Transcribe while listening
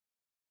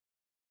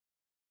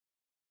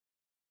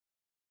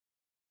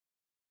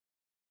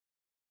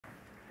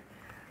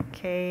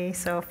Okay,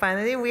 so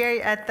finally we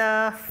are at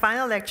the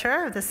final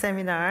lecture of the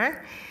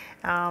seminar.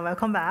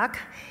 Welcome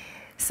back.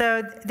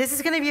 So this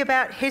is going to be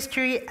about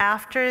history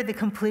after the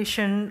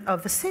completion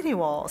of the city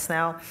walls.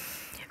 Now,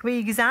 we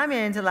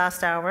examined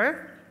last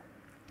hour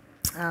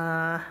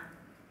that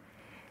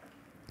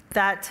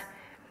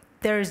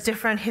there is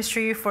different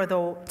history for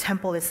the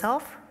temple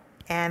itself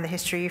and the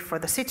history for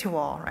the city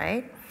wall,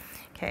 right?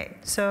 Okay,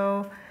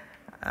 so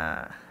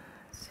let's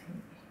see.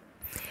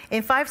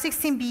 In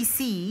 516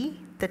 BC,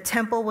 the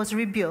temple was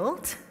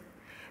rebuilt,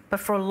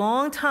 but for a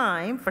long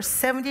time, for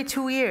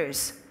 72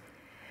 years,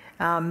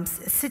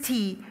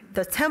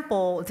 the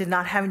temple did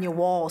not have any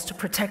walls to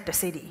protect the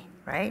city,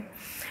 right?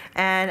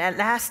 And at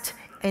last,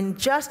 in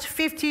just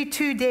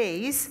 52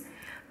 days,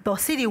 the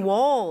city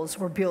walls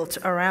were built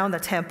around the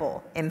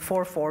temple in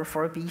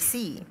 444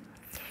 BC.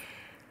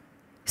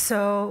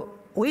 So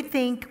we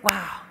think,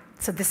 wow,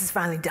 so this is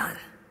finally done,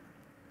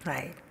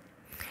 right?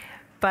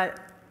 But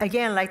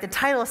again, like the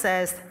title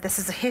says, this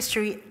is a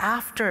history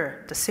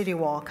after the city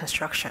wall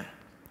construction,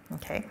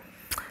 okay?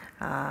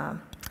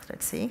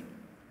 Let's see.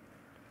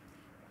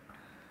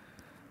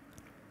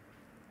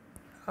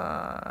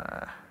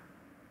 I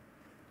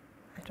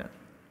don't.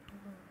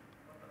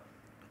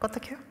 Got the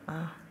cue?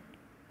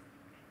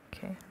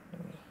 Okay.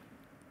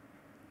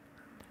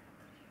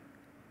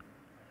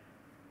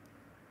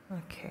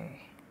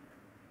 Okay.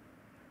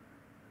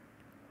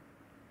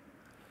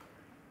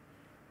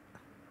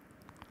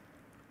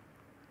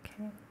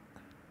 Okay.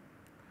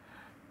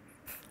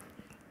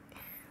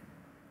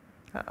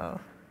 Uh-oh.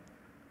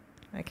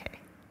 Okay.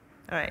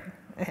 All right.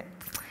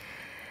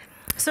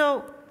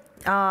 So,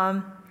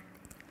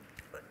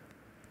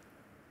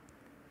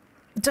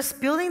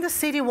 just building the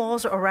city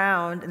walls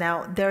around,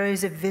 now there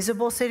is a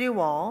visible city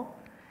wall,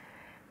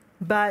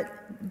 but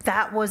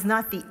that was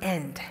not the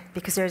end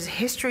because there's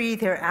history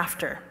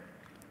thereafter.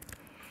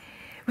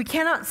 We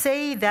cannot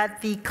say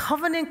that the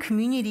covenant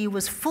community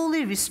was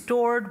fully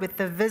restored with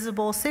the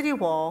visible city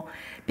wall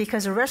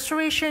because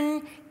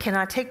restoration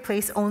cannot take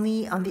place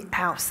only on the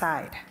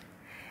outside.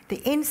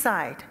 The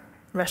inside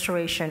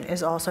restoration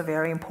is also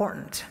very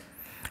important.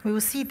 We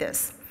will see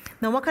this.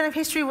 Now, what kind of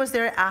history was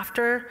there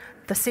after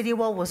the city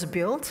wall was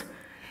built?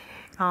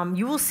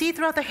 You will see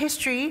throughout the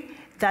history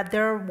that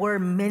there were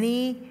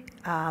many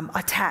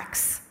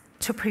attacks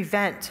to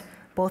prevent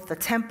both the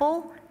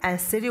temple and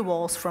city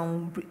walls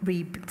from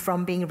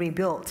being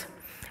rebuilt.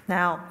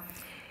 Now,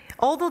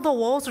 although the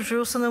walls of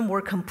Jerusalem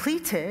were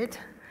completed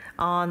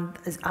on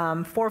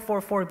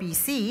 444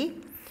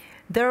 BC,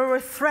 there were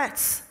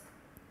threats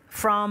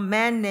from a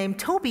man named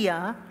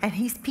Tobiah and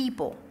his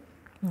people,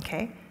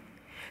 okay?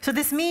 So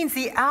this means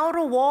the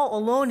outer wall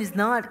alone is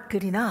not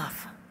good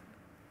enough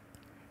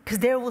because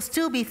there will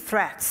still be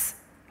threats,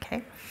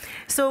 okay?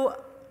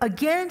 So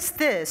against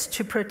this,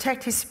 to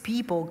protect his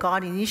people,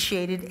 God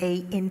initiated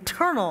an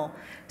internal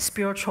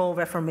spiritual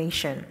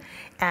reformation.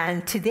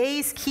 And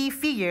today's key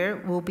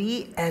figure will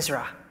be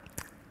Ezra.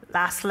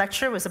 Last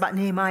lecture was about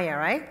Nehemiah,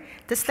 right?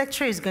 This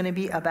lecture is going to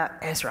be about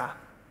Ezra.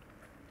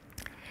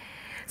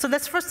 So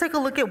let's first take a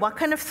look at what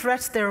kind of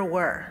threats there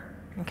were.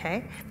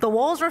 Okay, the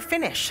walls were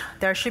finished.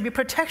 There should be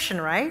protection,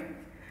 right?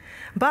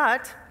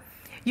 But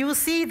you will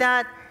see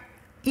that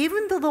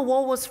even though the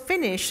wall was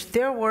finished,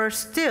 there were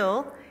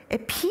still a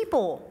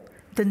people,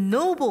 the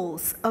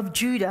nobles of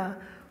Judah,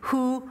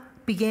 who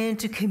began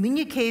to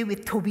communicate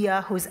with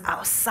Tobiah, who is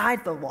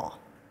outside the wall.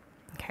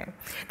 Okay,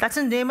 that's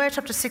in Nehemiah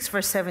chapter 6,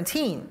 verse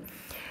 17.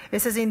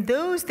 It says, in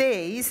those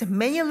days,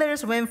 many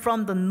letters went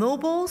from the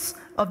nobles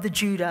of the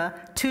Judah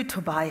to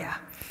Tobiah.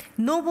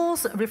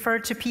 Nobles refer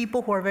to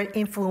people who are very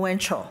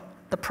influential,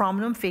 the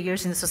prominent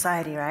figures in the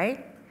society,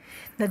 right?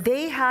 Now,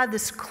 they had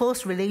this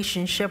close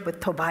relationship with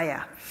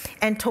Tobiah.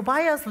 And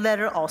Tobiah's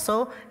letter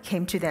also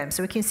came to them.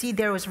 So we can see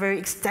there was very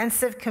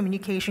extensive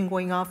communication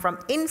going on from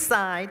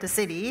inside the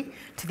city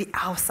to the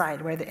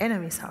outside where the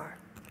enemies are.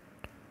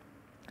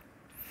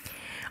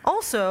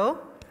 Also,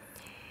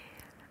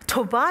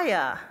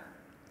 Tobiah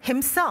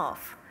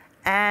himself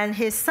and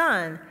his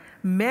son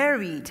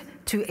married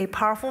to a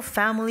powerful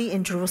family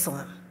in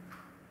Jerusalem.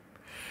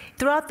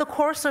 Throughout the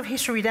course of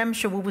history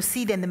redemption, we will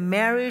see that the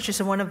marriage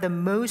is one of the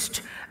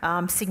most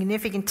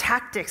significant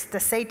tactics that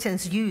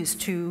Satan's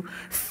used to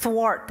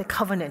thwart the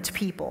covenant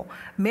people.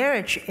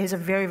 Marriage is a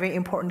very, very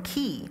important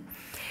key.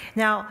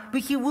 Now,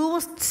 we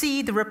will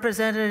see the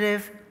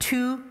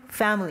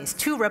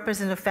two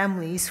representative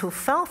families who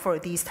fell for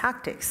these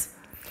tactics.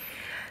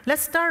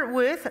 Let's start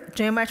with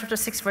Jeremiah chapter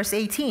 6, verse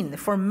 18.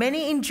 For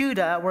many in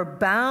Judah were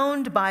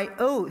bound by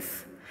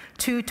oath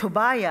to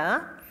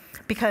Tobiah,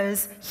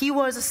 because he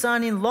was a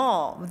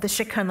son-in-law of the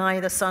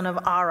Shechaniah, the son of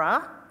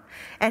Ara,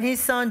 and his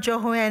son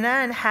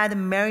Johanan had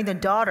married the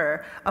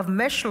daughter of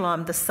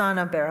Meshullam, the son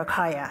of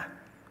Berechiah.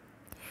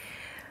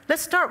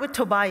 Let's start with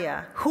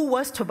Tobiah. Who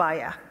was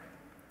Tobiah?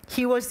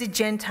 He was the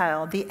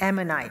Gentile, the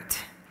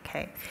Ammonite.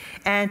 Okay.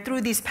 And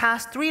through these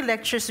past 3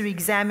 lectures, we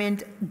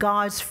examined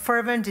God's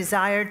fervent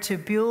desire to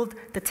build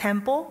the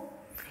temple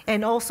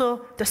and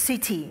also the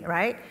city,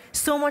 right?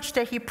 So much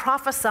that he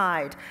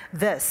prophesied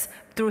this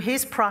through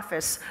his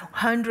prophets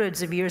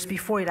hundreds of years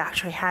before it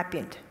actually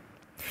happened.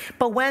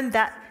 But when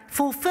that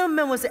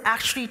fulfillment was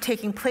actually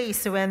taking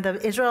place, when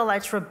the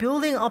Israelites were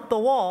building up the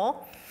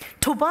wall,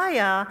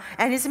 Tobiah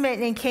and his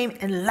men came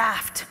and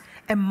laughed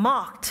and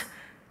mocked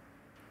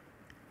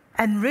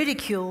and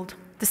ridiculed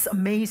this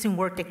amazing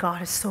work that God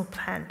has so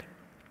planned.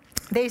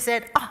 They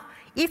said,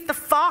 if the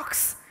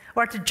fox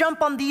were to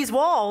jump on these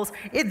walls,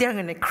 they're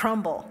going to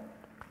crumble.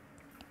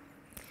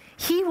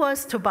 He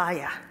was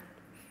Tobiah.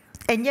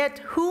 And yet,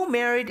 who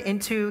married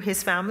into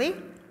his family?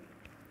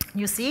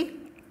 You see,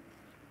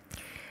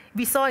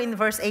 we saw in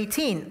verse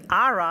 18,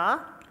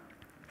 Ara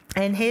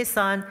and his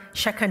son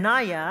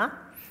Shechaniah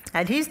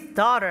and his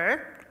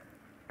daughter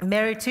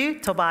married to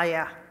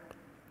Tobiah.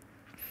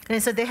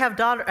 And so they have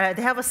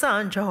a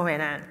son,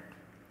 Johanan.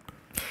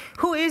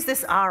 Who is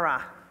this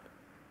Ara?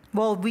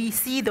 Well, we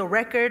see the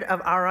record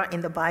of Ara in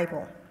the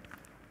Bible.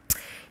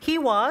 He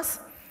was,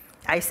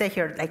 I say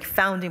here, like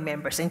founding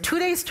members. In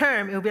today's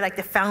term, it would be like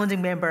the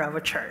founding member of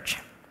a church.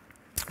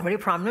 Very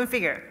prominent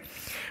figure.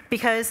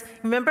 Because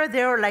remember,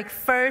 there were like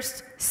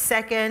first,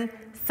 second,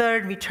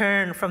 third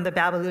return from the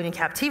Babylonian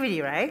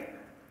captivity, right?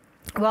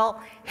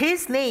 Well,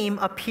 his name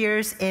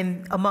appears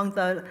among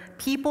the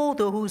people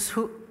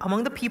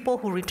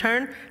who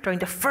returned during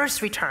the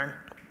first return.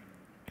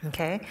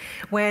 Okay?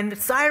 When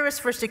Cyrus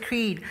first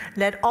decreed,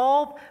 let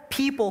all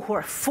people who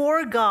are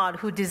for God,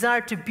 who desire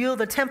to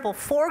build a temple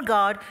for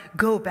God,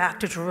 go back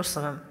to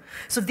Jerusalem.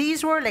 So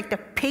these were like the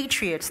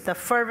patriots, the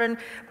fervent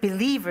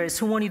believers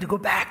who wanted to go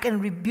back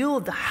and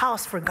rebuild the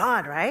house for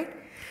God, right?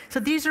 So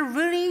these are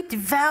really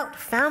devout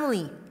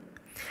family.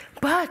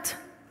 But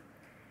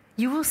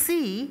you will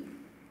see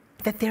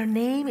that their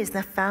name is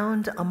not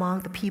found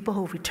among the people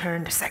who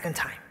returned the second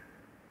time.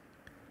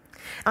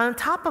 On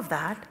top of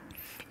that,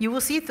 you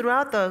will see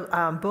throughout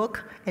the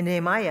book in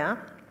Nehemiah,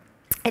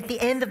 at the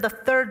end of the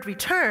third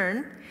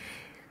return,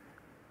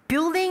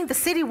 building the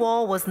city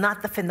wall was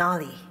not the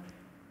finale.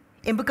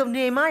 In the book of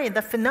Nehemiah,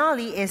 the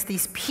finale is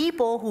these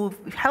people who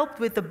helped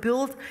with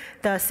build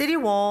the city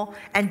wall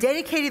and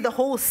dedicated the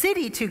whole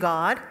city to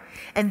God,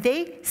 and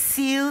they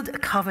sealed a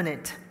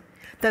covenant.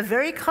 The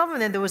very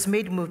covenant that was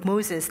made with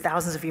Moses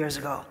thousands of years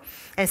ago.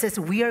 And it says,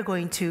 we are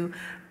going to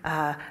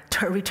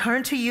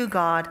return to you,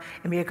 God,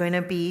 and we are going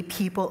to be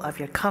people of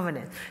your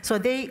covenant. So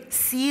they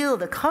sealed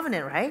the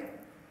covenant, right?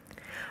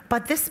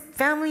 But this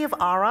family of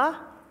Ara,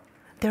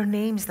 their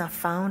name's not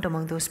found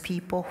among those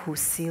people who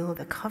sealed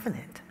the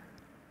covenant.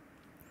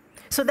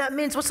 So that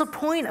means, what's the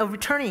point of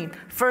returning?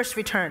 First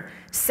return,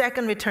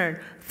 second return,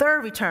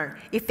 third return,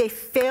 if they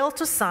fail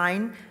to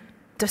sign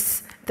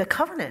the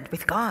covenant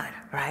with God,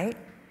 right?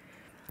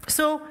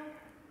 So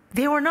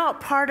they were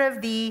not part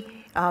of the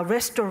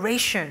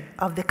restoration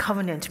of the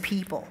covenant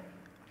people.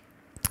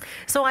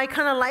 So I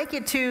kind of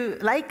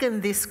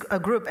liken this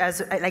group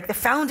as like the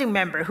founding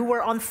member who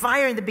were on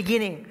fire in the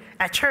beginning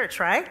at church,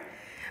 right?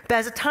 But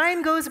as the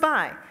time goes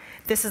by,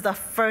 this is the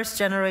first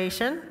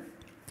generation,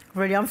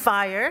 really on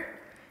fire.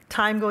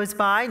 Time goes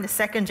by, in the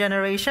second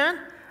generation,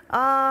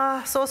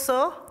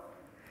 so-so.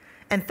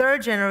 And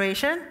third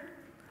generation,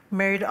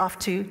 married off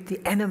to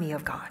the enemy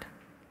of God.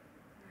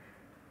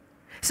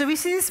 So we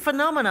see this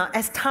phenomena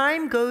as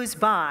time goes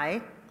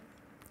by,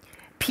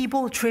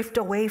 people drift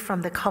away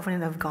from the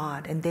covenant of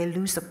God and they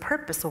lose the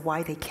purpose of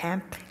why they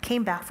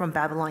came back from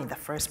Babylon in the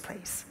first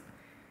place.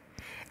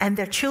 And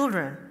their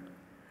children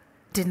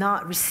did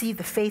not receive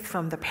the faith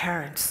from the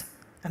parents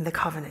and the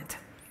covenant.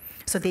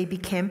 So they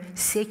became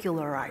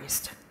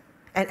secularized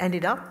and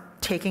ended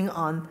up taking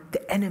on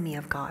the enemy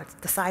of God,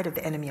 the side of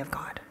the enemy of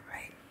God,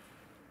 right?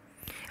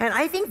 And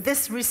I think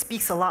this really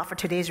speaks a lot for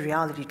today's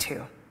reality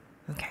too,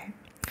 okay?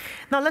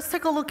 Now let's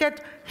take a look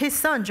at his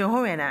son,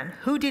 Jehohanan.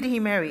 Who did he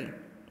marry?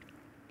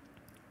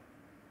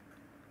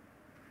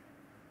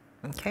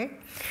 Okay,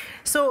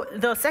 so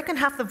the second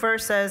half of the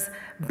verse says,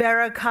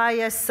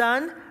 Berechiah's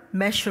son,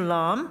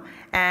 Meshullam,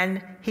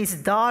 and his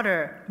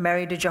daughter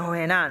married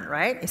Jehohanan,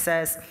 right? It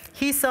says,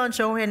 his son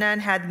Jehohanan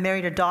had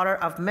married a daughter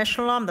of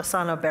Meshullam, the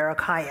son of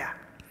Berechiah.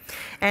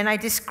 And I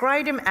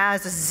described him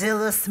as a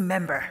zealous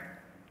member,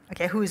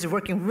 okay, who is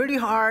working really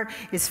hard,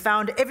 is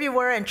found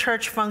everywhere in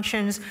church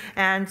functions,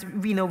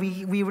 and we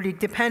really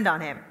depend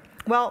on him.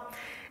 Well,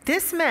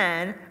 this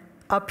man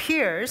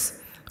appears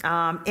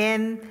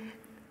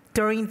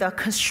during the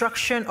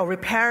construction or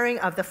repairing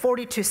of the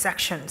 42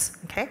 sections,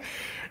 okay?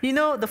 You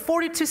know, the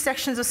 42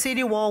 sections of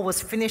city wall was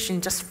finished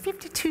in just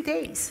 52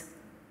 days.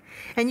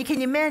 And you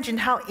can imagine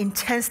how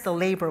intense the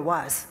labor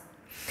was.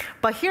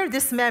 But here,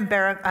 this man,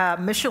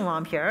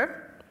 Meshullam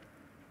here,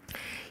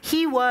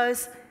 he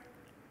was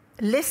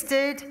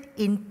listed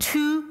in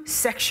 2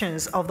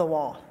 sections of the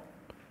wall,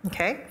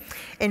 okay?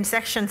 In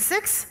section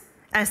 6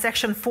 and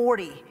section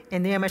 40,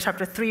 in Nehemiah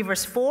chapter 3,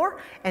 verse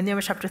 4, and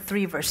Nehemiah chapter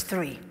 3, verse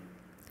 3.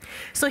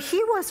 So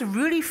he was a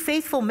really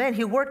faithful man.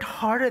 He worked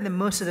harder than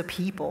most of the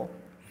people.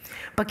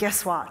 But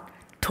guess what?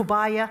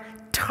 Tobiah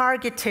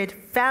targeted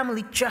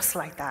family just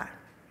like that.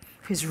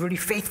 He's really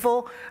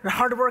faithful and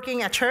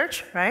hardworking at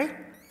church, right?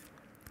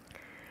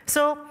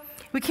 So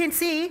we can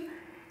see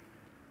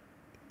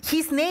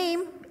his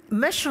name,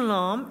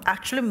 Meshullam,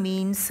 actually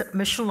means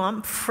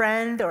Meshullam,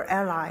 friend or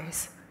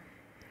allies.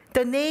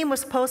 The name was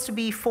supposed to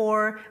be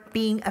for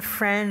being a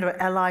friend or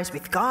allies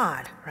with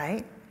God,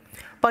 right?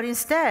 But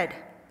instead,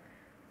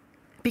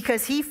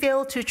 because he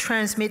failed to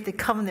transmit the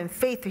covenant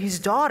faith to his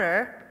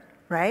daughter,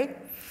 right?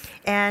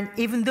 And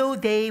even though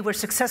they were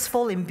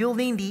successful in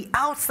building the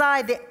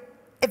outside,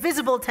 the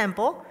visible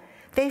temple,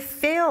 they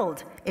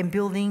failed in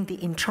building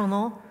the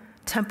internal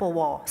temple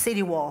wall,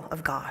 city wall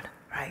of God,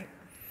 right?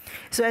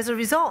 So as a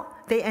result,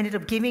 they ended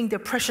up giving their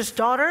precious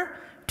daughter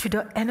to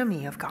the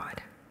enemy of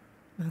God,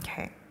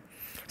 okay?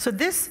 So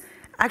this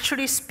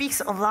actually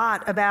speaks a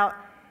lot about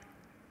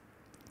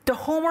the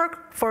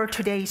homework for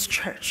today's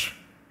church.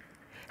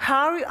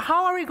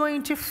 How are we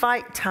going to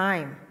fight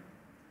time?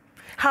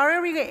 How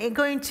are we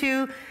going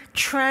to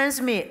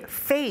transmit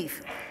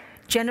faith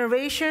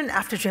generation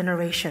after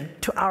generation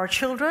to our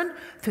children,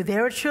 to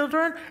their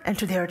children, and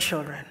to their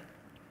children?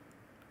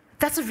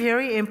 That's a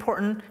very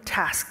important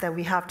task that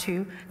we have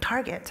to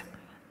target.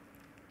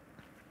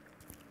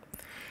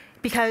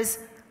 Because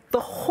the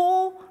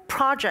whole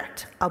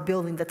project of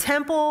building the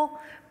temple,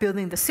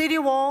 building the city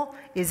wall,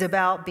 is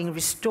about being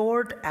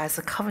restored as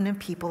a covenant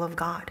people of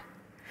God.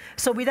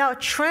 So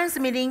without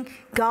transmitting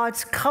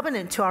God's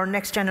covenant to our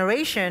next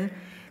generation,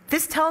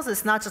 this tells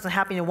us not just to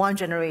happen in one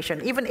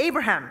generation. Even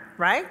Abraham,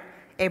 right?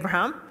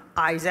 Abraham,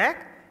 Isaac,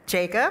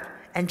 Jacob,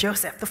 and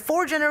Joseph. The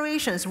 4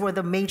 generations were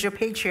the major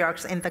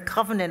patriarchs in the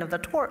covenant of the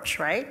torch,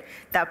 right?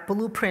 That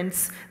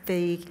blueprints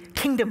the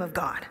kingdom of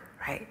God,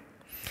 right?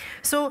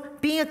 So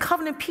being a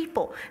covenant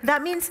people,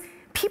 that means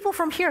people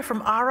from here,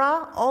 from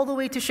Ara all the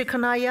way to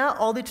Shechaniah,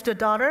 all the way to the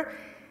daughter,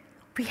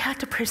 we had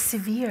to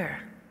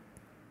persevere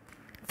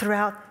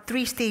throughout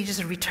 3 stages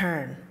of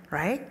return,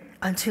 right?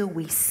 Until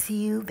we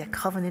seal the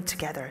covenant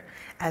together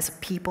as a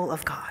people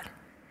of God.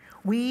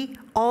 We,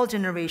 all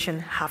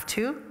generations, have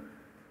to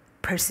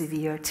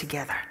persevere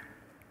together,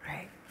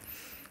 right?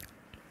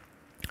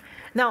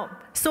 Now,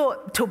 so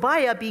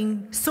Tobiah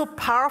being so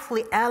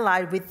powerfully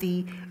allied with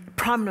the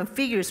prominent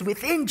figures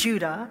within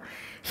Judah,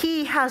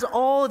 he has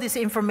all this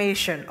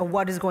information of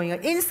what is going on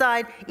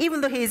inside, even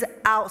though he's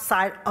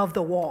outside of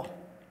the wall,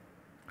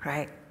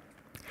 right?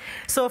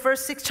 So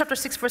chapter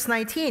 6, verse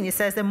 19, it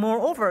says that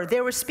moreover,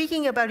 they were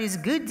speaking about his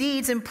good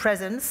deeds and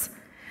presence.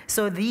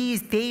 So the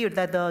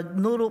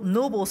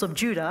nobles of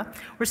Judah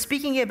were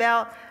speaking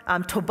about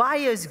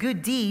Tobiah's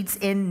good deeds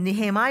in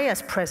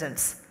Nehemiah's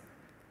presence,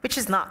 which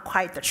is not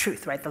quite the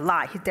truth, right? The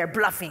lie. They're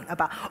bluffing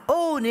about,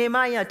 oh,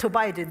 Nehemiah,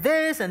 Tobiah did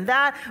this and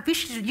that.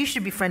 You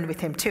should be friends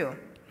with him too.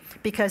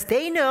 Because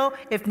they know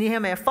if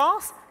Nehemiah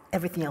falls,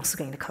 everything else is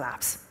going to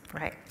collapse,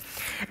 right?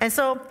 And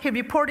so they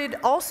reported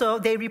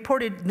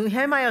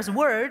Nehemiah's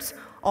words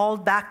all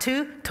back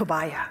to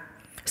Tobiah.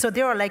 So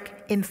they are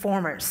like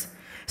informers.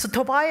 So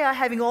Tobiah,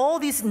 having all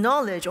this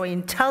knowledge or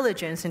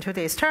intelligence in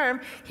today's term,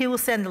 he will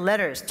send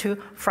letters to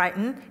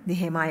frighten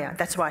Nehemiah.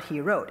 That's what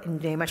he wrote in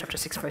Nehemiah chapter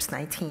 6, verse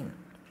 19.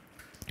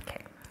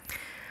 Okay.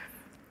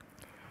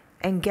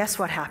 And guess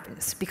what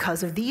happens?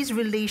 Because of these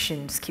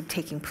relations keep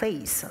taking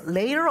place,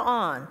 later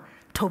on,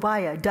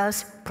 Tobiah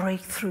does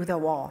break through the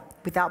wall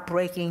without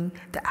breaking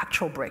the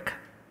actual brick.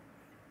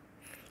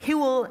 He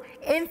will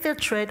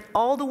infiltrate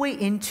all the way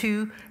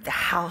into the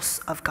house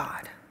of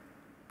God.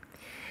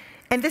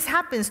 And this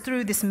happens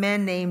through this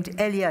man named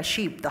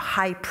Eliashib, the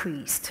high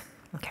priest.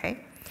 Okay?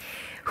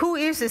 Who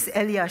is this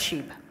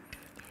Eliashib?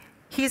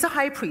 He's a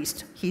high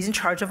priest. He's in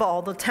charge of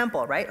all the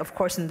temple, right? Of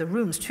course, in the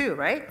rooms too,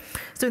 right?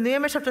 So in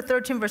Nehemiah chapter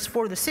 13, verse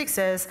 4 to 6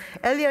 says,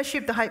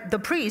 Eliashib, the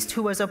priest,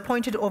 who was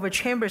appointed over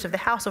chambers of the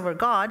house of our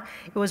God,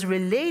 was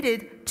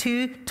related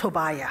to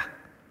Tobiah.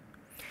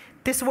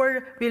 This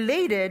word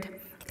related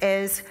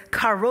is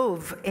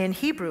karov in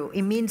Hebrew.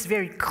 It means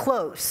very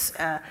close.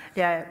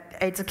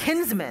 It's a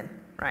kinsman,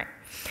 right?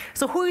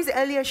 So who is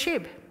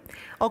Eliashib?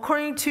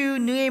 According to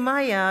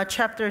Nehemiah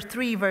chapter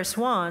 3, verse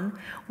 1,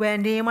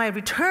 when Nehemiah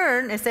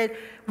returned and said,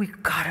 we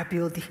gotta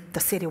build the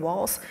city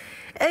walls,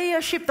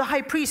 Eliashib, the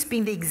high priest,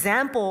 being the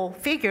example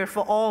figure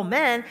for all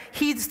men,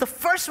 he's the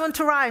first one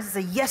to rise and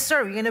say, yes,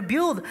 sir, we're gonna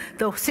build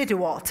the city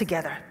wall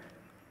together.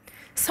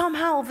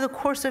 Somehow, over the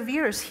course of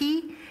years,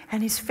 he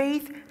and his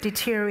faith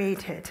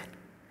deteriorated.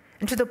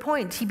 And to the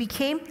point, he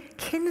became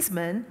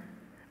kinsman.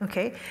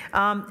 Okay,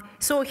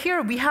 so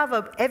here we have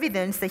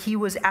evidence that he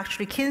was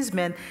actually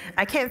kinsman.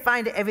 I can't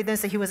find the evidence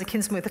that he was a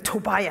kinsman with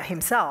Tobiah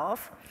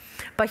himself,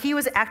 but he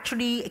was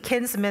actually a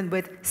kinsman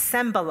with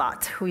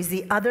Sanballat, who is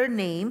the other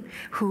name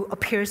who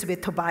appears with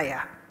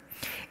Tobiah.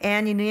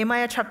 And in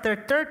Nehemiah chapter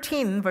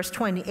 13, verse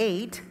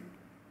 28,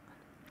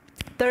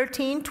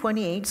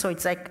 13:28, so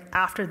it's like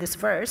after this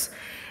verse,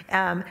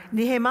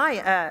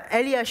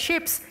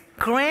 Eliashib's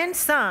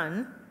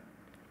grandson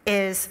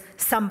is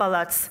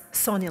Sanballat's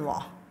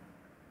son-in-law.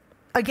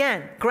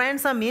 Again,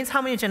 grandson means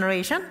how many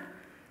generation?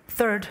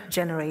 3rd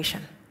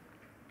generation,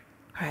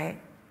 right?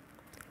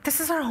 This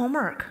is our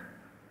homework.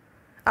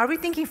 Are we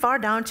thinking far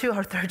down to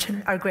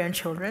our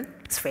grandchildren?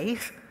 It's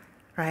faith,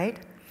 right?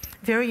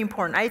 Very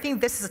important. I think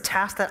this is a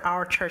task that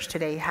our church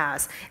today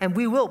has, and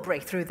we will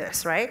break through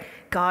this, right?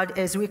 God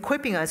is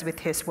equipping us with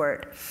his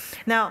word.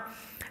 Now,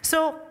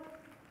 so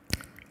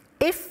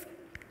if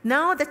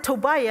now that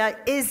Tobiah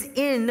is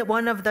in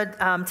one of the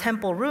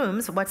temple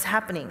rooms, what's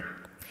happening?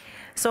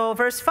 So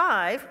verse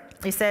 5,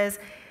 it says,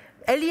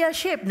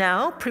 Eliashib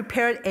now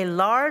prepared a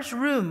large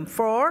room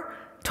for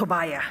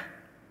Tobiah.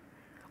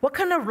 What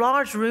kind of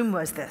large room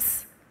was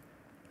this?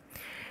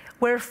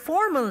 Where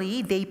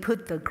formerly they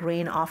put the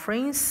grain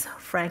offerings,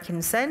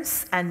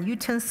 frankincense, and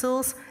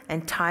utensils,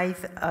 and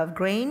tithe of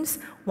grains,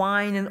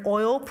 wine, and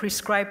oil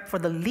prescribed for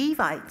the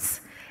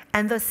Levites,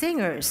 and the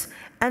singers,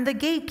 and the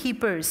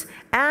gatekeepers,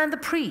 and the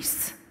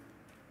priests.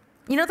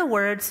 In other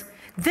words,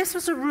 this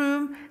was a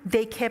room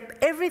they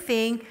kept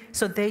everything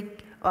so they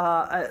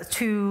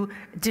to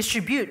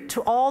distribute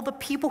to all the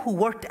people who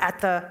worked at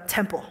the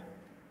temple.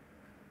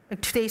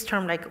 Like today's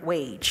term, like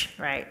wage,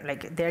 right?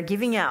 Like they're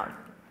giving out.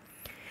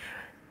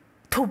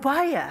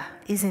 Tobiah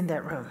is in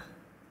that room.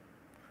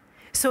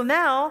 So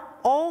now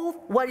all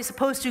what is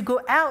supposed to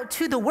go out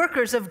to the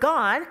workers of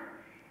God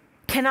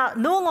cannot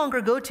no longer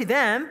go to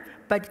them,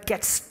 but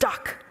get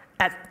stuck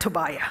at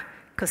Tobiah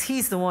because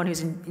he's the one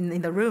who's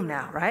in the room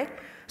now, right?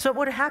 So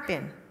what would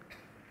happen?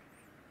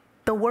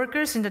 The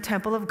workers in the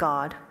temple of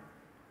God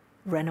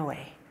ran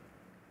away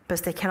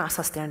because they cannot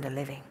sustain their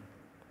living.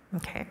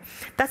 Okay,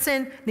 that's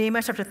in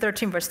Nehemiah chapter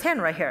 13, verse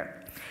 10 right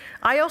here.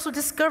 I also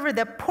discovered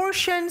that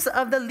portions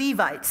of the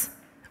Levites,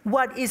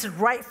 what is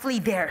rightfully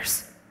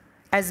theirs,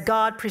 as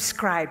God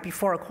prescribed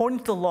before according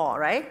to the law,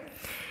 right?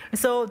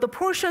 So the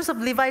portions of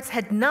Levites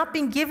had not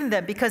been given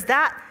them because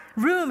that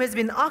room has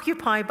been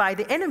occupied by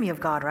the enemy of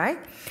God, right?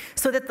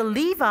 So that the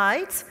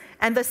Levites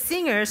and the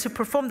singers who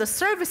performed the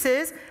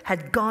services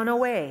had gone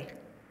away,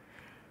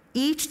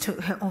 each to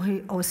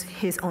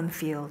his own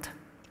field.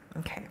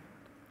 Okay.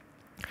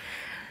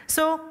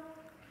 So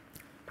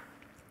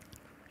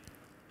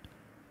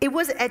it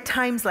was at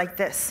times like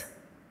this.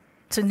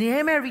 So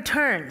Nehemiah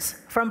returns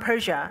from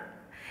Persia,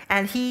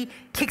 and he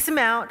kicks him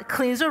out,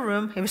 cleans the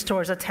room, he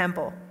restores the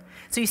temple.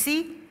 So you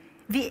see,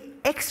 the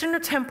external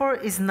temple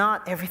is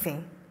not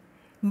everything.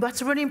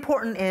 What's really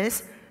important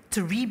is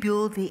to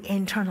rebuild the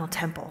internal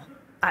temple.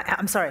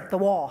 The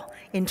wall,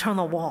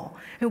 internal wall.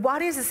 And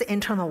what is this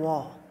internal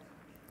wall?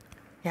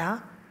 Yeah?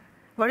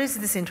 What is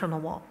this internal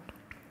wall?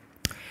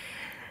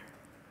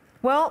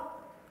 Well,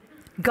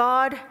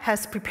 God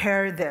has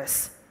prepared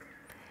this.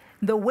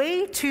 The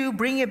way to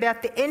bring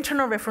about the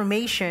internal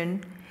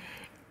reformation,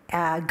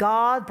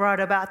 God brought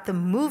about the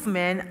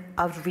movement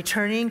of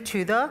returning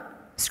to the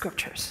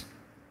scriptures.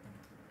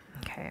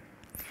 Okay.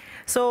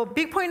 So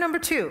big point number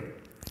 2.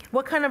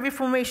 What kind of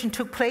reformation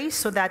took place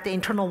so that the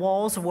internal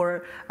walls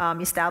were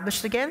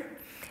established again?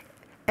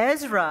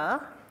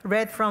 Ezra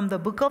read from the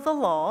book of the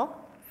law,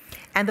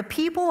 and the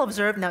people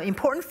observed, now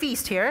important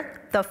feast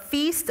here, the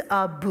Feast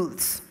of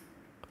Booths.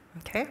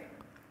 Okay.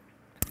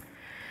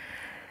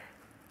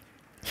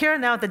 Here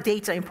now the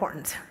dates are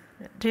important.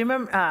 Do you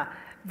remember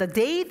the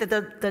date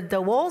that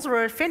the walls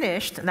were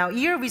finished? Now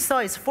here we saw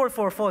is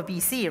 444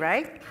 BC,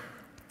 right?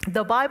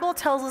 The Bible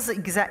tells us the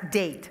exact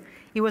date.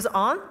 It was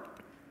on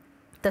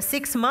the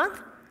 6th month,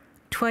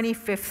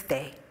 25th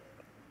day.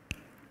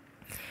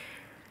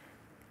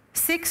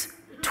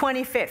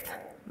 6/25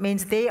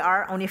 means they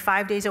are only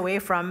 5 days away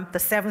from the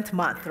 7th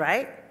month,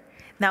 right?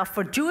 Now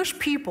for Jewish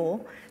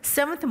people,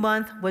 7th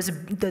month was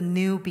the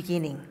new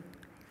beginning.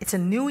 It's a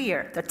new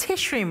year. The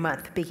Tishri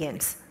month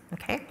begins.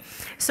 Okay?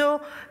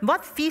 So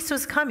what feast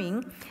was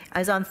coming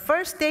is on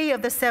first day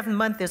of the 7th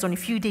month, there's only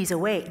a few days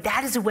away.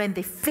 That is when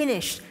they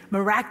finished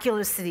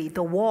miraculously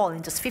the wall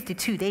in just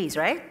 52 days,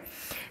 right?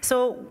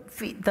 So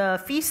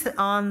the feast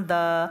on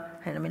the,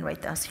 let me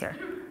write this here,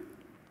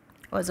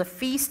 was a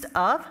feast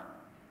of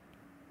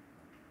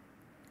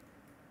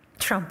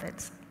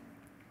trumpets,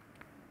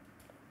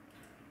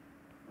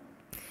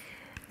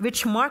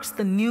 which marks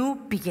the new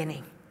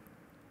beginning.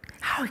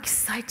 How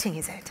exciting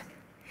is it?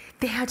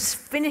 They had just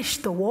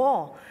finished the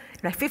wall in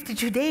like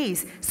 52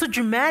 days. So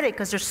dramatic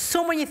because there's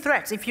so many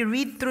threats. If you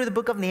read through the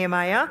book of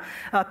Nehemiah,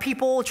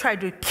 people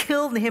tried to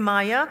kill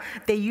Nehemiah.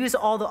 They used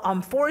all the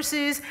armed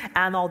forces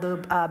and all the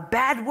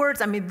bad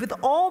words. I mean, with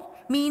all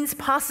means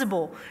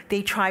possible,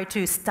 they tried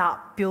to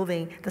stop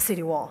building the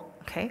city wall.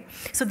 Okay,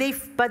 so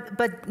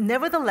but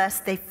nevertheless,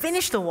 they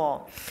finished the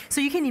wall.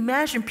 So you can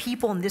imagine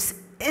people in this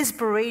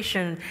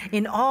inspiration,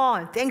 in awe,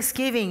 and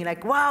thanksgiving,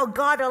 like, wow,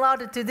 God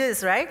allowed it to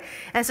this, right?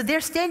 And so they're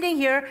standing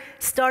here,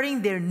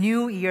 starting their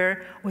new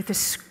year with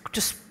this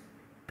just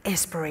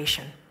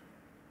inspiration.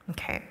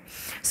 Okay,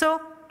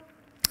 so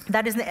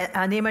that is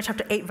Nehemiah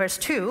chapter 8, verse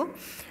 2.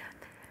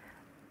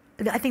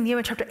 I think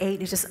Nehemiah chapter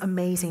 8 is just an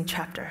amazing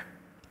chapter.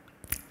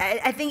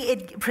 I think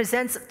it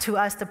presents to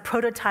us the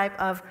prototype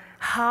of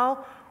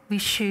how we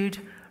should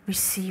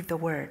receive the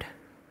word.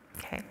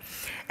 Okay.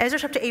 Ezra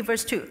chapter 8,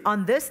 verse 2.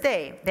 On this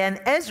day, then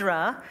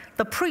Ezra,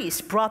 the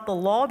priest, brought the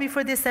law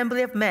before the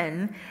assembly of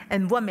men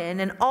and women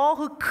and all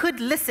who could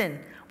listen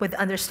with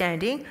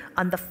understanding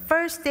on the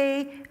first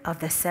day of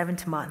the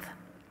 7th month.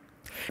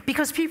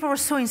 Because people were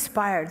so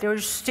inspired.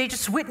 They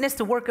just witnessed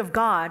the work of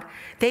God.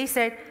 They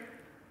said,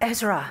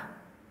 Ezra,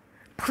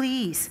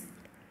 please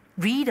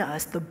read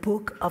us the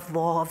book of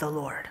law of the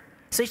Lord.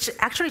 So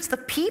it's the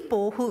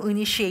people who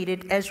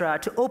initiated Ezra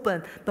to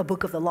open the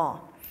book of the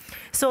law.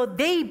 So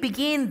they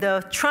begin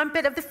the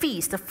trumpet of the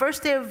feast, the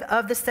first day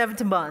of the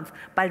 7th month,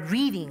 by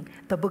reading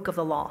the book of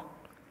the law.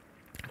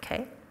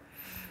 Okay?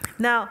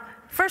 Now,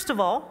 first of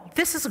all,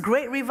 this is a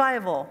great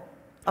revival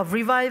of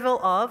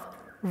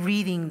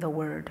reading the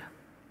word.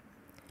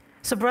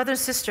 So brothers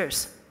and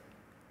sisters,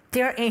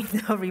 there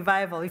ain't no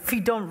revival if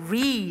you don't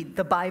read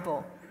the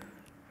Bible.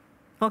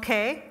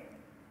 Okay?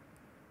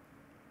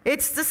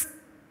 It's just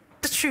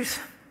the truth,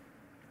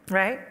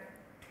 right?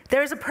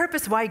 There is a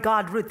purpose why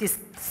God wrote this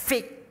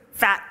thick,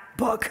 fat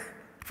book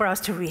for us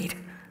to read.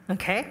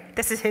 Okay?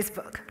 This is his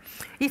book.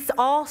 It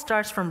all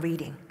starts from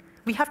reading.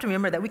 We have to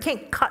remember that. We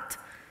can't cut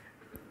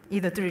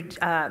either through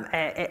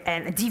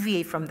and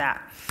deviate from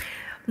that.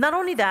 Not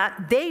only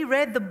that, they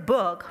read the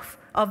book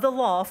of the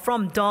law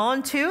from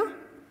dawn to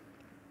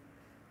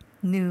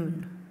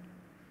noon.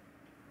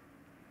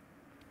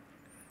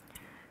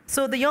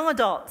 So the young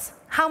adults,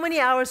 how many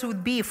hours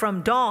would be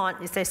from dawn?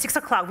 It's like 6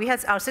 o'clock. We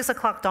had our 6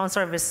 o'clock dawn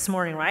service this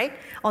morning, right?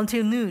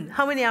 Until noon.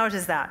 How many hours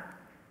is that?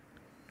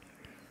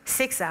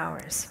 6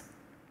 hours.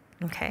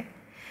 Okay.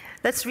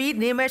 Let's read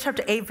Nehemiah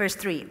chapter 8, verse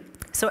 3.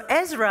 So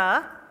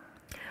Ezra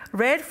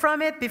read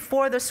from it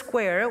before the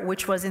square,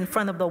 which was in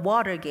front of the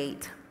water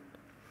gate,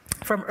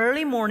 from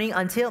early morning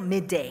until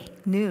midday,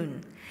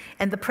 noon,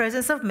 and the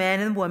presence of men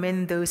and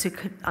women, those who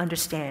could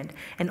understand.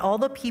 And all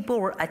the people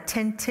were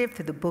attentive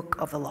to the book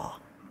of the law.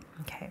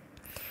 Okay.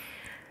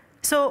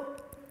 So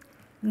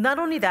not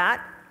only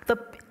that, the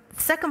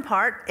second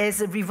part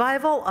is a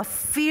revival of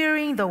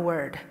fearing the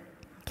word.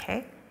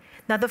 Okay.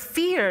 Now the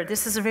fear,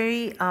 this is a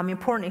very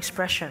important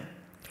expression.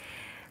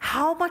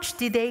 How much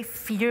did they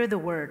fear the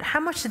word? How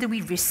much did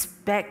we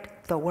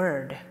respect the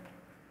word?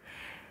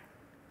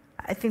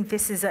 I think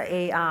this is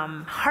a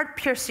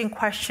heart-piercing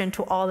question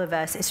to all of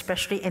us,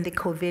 especially in the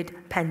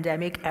COVID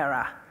pandemic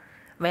era,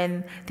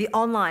 when the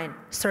online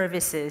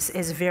services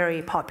is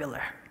very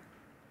popular,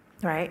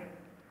 right?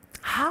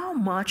 How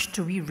much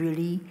do we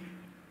really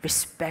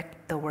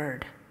respect the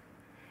word?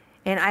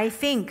 And I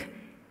think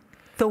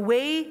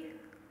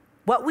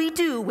what we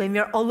do when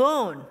we're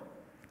alone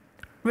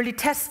really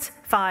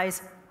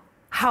testifies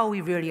how we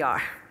really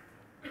are,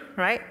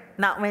 right?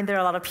 Not when there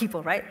are a lot of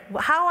people, right?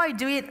 How I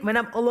do it when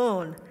I'm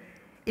alone,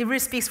 it really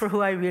speaks for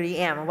who I really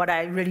am and what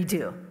I really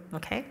do,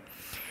 okay?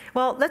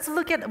 Well, let's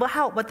look at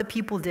what the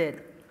people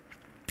did.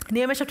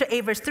 Nehemiah chapter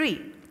 8, verse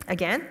 3.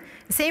 Again,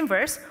 the same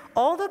verse.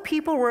 All the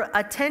people were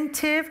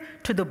attentive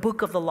to the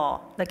book of the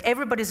law. Like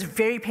everybody's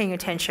very paying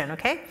attention,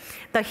 okay?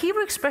 The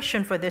Hebrew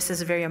expression for this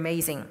is very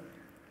amazing.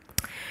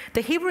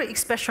 The Hebrew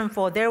expression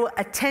for they were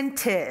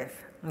attentive,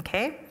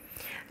 okay?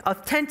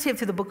 Attentive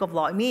to the book of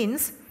law. It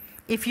means,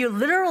 if you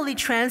literally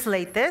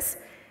translate this,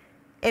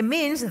 it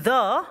means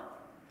the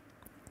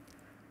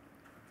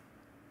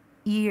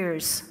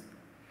ears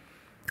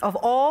of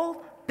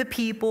all the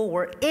people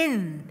were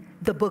in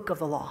the book of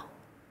the law.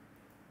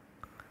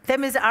 That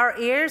means our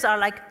ears are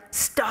like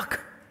stuck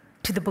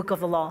to the book of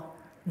the law,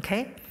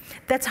 okay?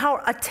 That's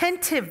how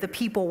attentive the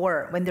people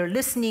were when they're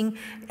listening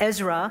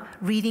Ezra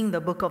reading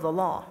the book of the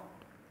law,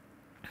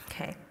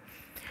 okay?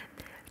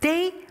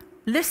 They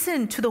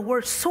listened to the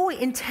word so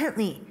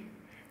intently,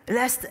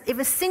 lest if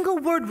a single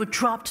word would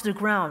drop to the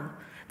ground,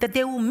 that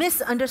they will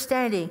miss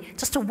understanding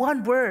just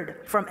one word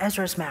from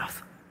Ezra's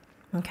mouth.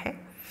 Okay?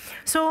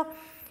 So,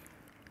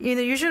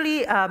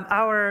 usually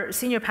our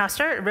senior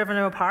pastor,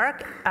 Reverend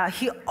Park,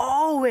 he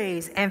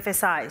always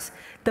emphasized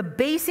the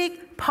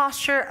basic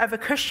posture of a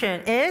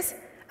Christian is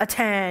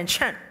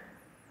attention.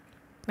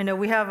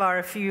 We have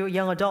our few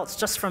young adults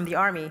just from the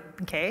army,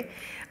 okay,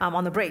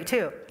 on the break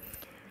too.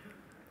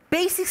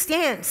 Basic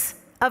stance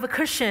of a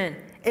Christian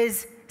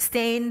is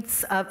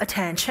stance of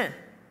attention,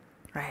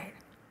 right?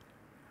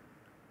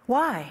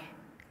 Why?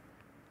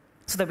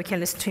 So that we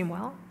can listen to him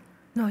well?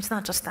 No, it's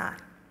not just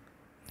that.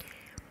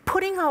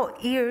 Putting our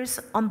ears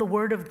on the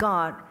word of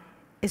God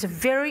is a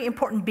very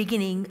important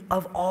beginning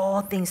of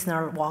all things in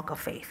our walk of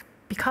faith.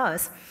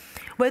 Because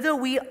whether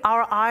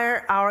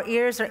our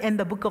ears are in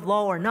the book of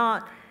law or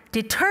not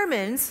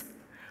determines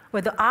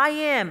whether I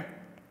am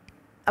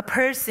a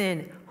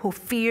person who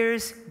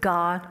fears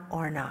God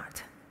or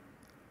not.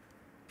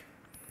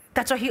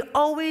 That's why he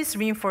always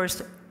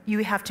reinforced you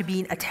have to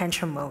be in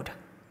attention mode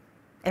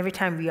every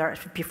time we are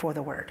before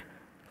the word.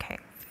 Okay.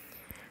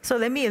 So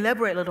let me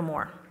elaborate a little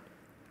more.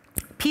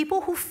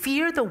 People who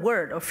fear the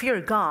word or fear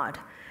God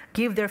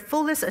give their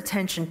fullest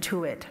attention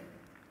to it.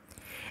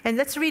 And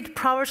let's read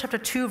Proverbs chapter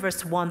 2,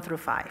 verse 1 through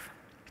 5.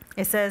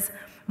 It says,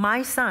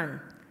 "My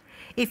son,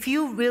 if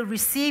you will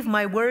receive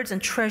my words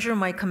and treasure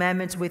my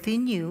commandments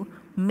within you,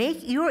 make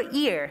your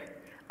ear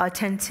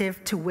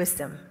attentive to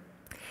wisdom.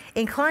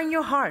 Incline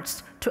your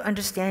hearts to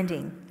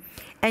understanding,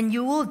 and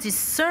you will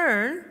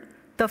discern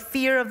the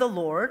fear of the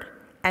Lord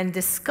and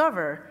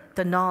discover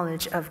the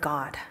knowledge of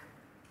God."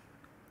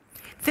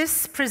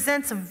 this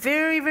presents a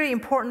very, very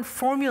important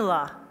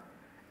formula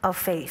of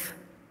faith.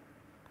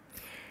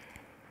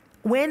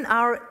 When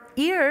our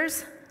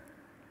ears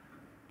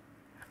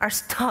are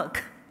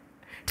stuck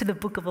to the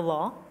book of the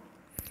law,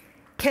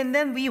 can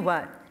then we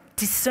what?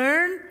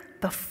 Discern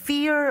the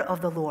fear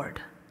of the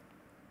Lord.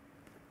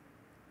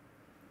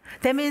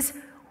 That means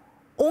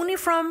only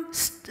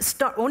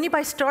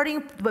by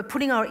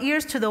putting our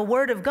ears to the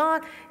Word of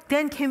God,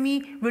 then can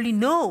we really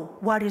know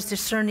what is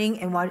discerning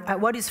and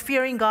what is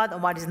fearing God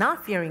and what is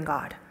not fearing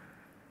God.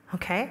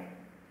 Okay?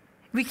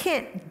 We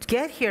can't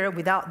get here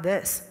without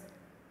this.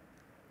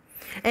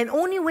 And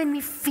only when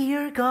we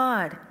fear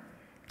God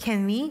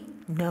can we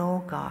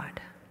know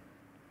God.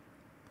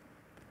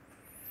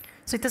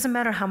 So it doesn't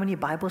matter how many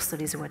Bible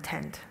studies you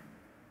attend.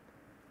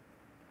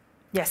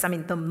 Yes, I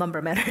mean, the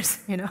number matters,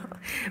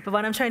 But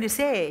what I'm trying to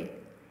say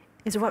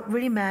is what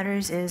really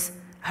matters is,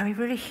 are we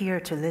really here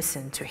to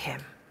listen to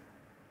Him?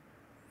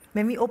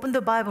 When we open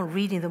the Bible and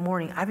read in the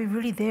morning, are we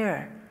really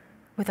there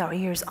with our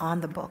ears on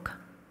the book,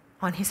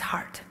 on His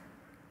heart?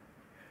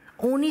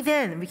 Only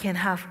then we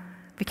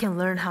can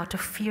learn how to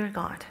fear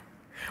God.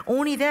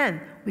 Only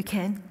then we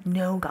can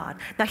know God.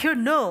 Now here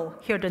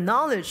the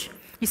knowledge,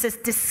 He says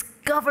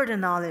discover the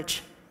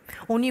knowledge.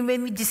 Only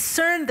when we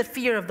discern the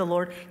fear of the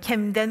Lord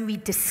can then we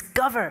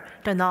discover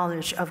the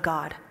knowledge of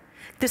God.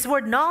 This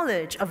word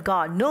knowledge of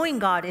God, knowing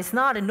God, is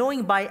not a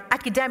knowing by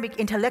academic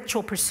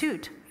intellectual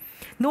pursuit.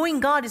 Knowing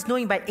God is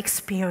knowing by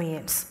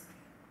experience.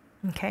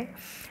 Okay?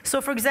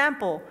 So for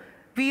example,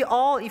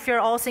 if you're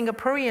all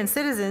Singaporean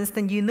citizens,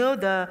 then you know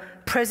the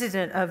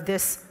president of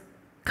this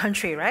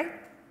country, right?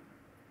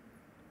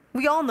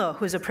 We all know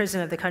who's the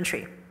president of the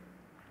country.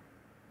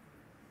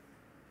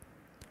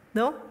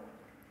 No?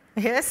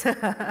 Yes?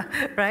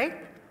 Right?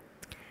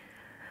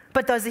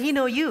 But does he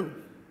know you?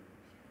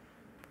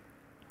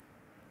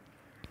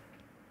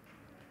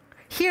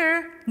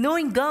 Here,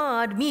 knowing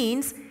God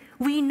means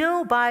we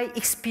know by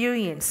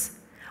experience.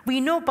 We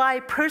know by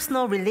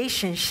personal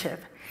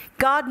relationship.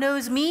 God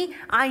knows me,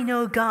 I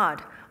know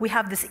God. We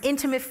have this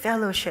intimate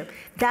fellowship.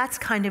 That's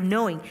kind of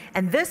knowing.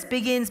 And this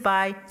begins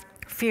by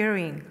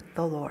fearing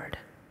the Lord.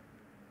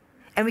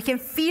 And we can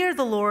fear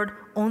the Lord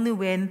only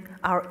when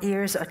our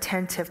ears are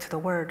attentive to the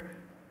Word.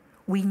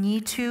 We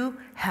need to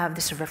have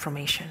this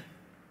reformation.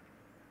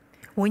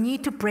 We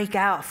need to break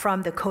out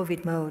from the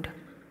COVID mode.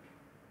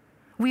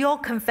 We all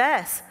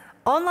confess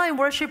online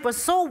worship was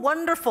so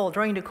wonderful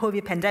during the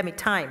COVID pandemic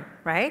time,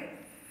 right?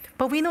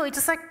 But we know it's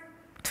just like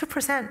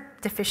 2%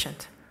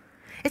 deficient.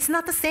 It's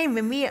not the same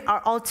when we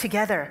are all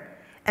together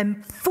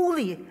and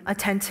fully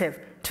attentive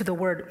to the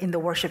Word in the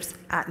worship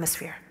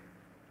atmosphere.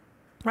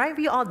 Right?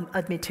 We all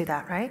admit to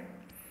that, right?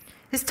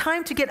 It's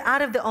time to get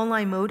out of the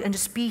online mode and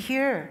just be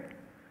here,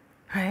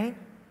 right?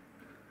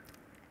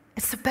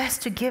 It's the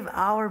best to give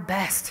our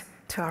best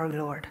to our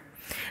Lord.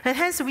 And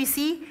hence we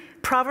see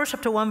Proverbs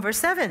chapter 1, verse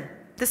 7,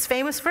 this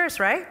famous verse,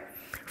 right?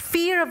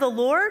 Fear of the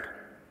Lord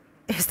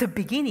is the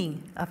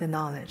beginning of the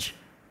knowledge.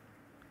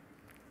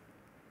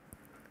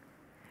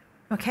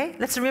 Okay,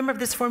 let's remember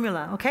this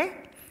formula, okay?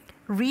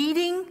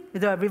 Reading,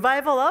 the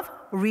revival of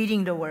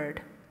reading the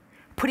Word.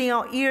 Putting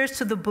our ears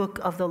to the book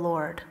of the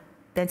Lord.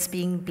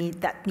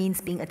 That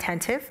means being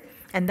attentive.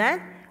 And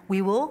then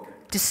we will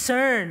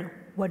discern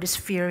what is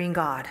fearing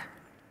God.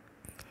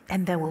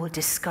 And then we will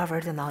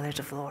discover the knowledge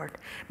of the Lord.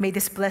 May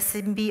this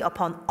blessing be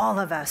upon all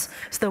of us,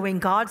 so that when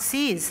God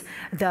sees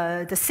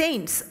the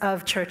saints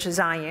of Church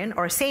Zion,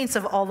 or saints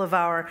of all of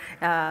our,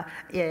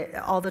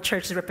 all the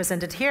churches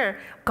represented here,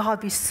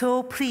 God be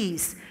so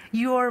pleased.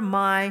 You are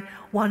my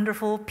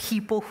wonderful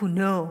people who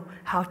know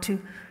how to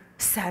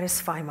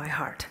satisfy my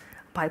heart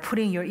by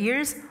putting your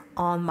ears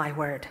on my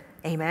word.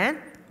 Amen?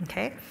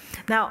 Okay?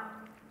 Now,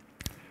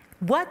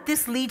 what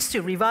this leads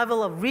to,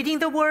 revival of reading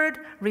the Word,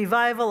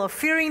 revival of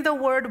fearing the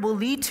Word, will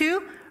lead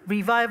to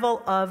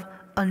revival of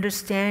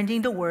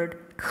understanding the Word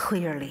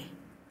clearly.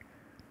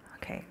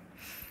 Okay.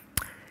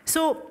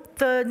 So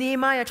the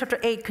Nehemiah chapter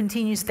 8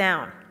 continues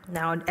down.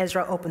 Now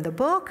Ezra opened the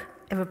book.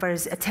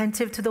 Everybody's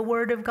attentive to the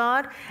Word of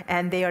God,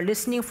 and they are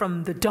listening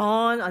from the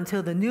dawn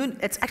until the noon.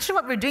 It's actually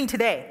what we're doing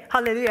today.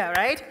 Hallelujah,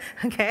 right?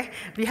 Okay.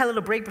 We had a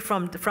little break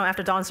from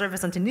after dawn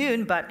service until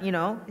noon, but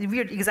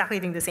we're exactly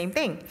doing the same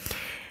thing.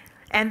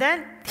 And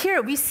then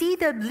here we see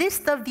the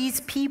list of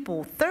these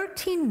people,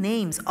 13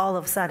 names all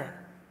of a sudden.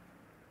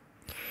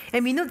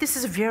 And we know this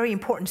is a very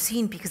important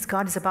scene because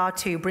God is about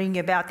to bring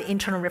about the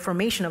internal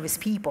reformation of His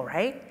people,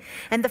 right?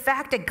 And the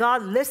fact that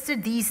God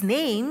listed these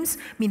names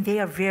mean they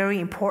are very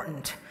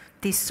important.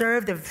 They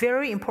served a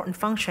very important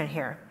function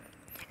here.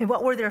 And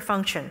what were their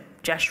function?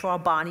 Joshua,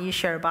 Bani,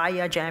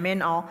 Sherebiah,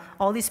 Jamin,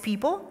 all these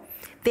people,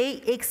 they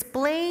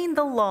explained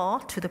the law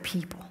to the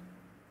people.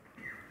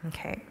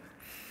 Okay.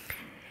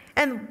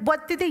 And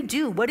what did they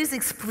do? What is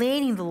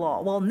explaining the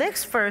law? Well,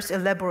 next verse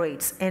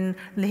elaborates in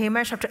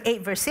Nehemiah chapter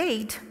 8, verse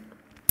 8.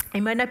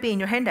 It might not be in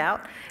your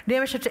handout.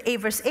 Nehemiah chapter 8,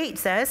 verse 8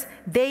 says,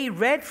 they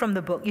read from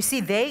the book. You see,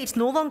 it's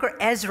no longer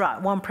Ezra,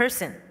 one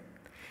person.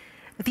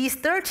 these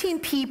 13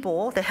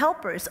 people, the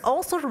helpers,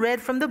 also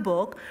read from the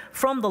book,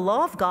 from the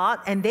law of God,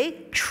 and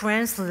they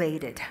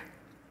translated.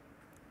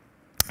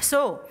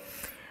 So,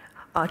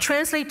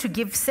 translate to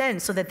give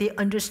sense so that they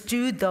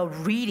understood the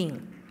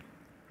reading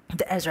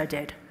that Ezra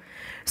did.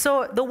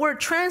 So the word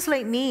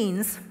translate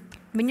means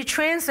when you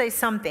translate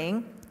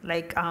something,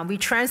 like we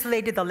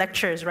translated the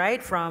lectures,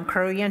 right, from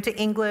Korean to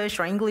English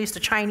or English to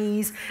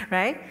Chinese,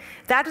 right?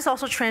 That is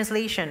also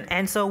translation.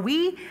 And so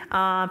we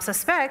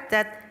suspect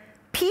that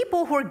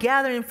people who are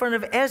gathered in front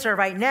of Ezra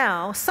right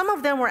now, some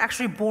of them were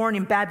actually born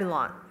in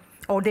Babylon,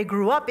 or they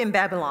grew up in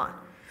Babylon.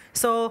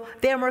 So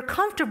they are more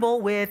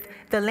comfortable with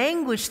the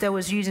language that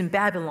was used in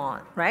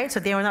Babylon, right? So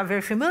they were not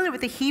very familiar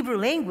with the Hebrew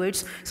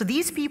language. So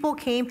these people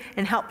came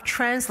and helped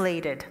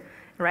translate it,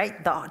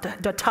 right?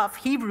 The tough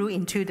Hebrew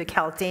into the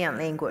Chaldean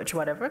language,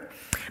 whatever.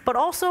 But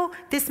also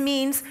this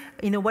means,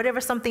 whatever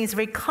something is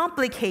very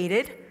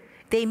complicated,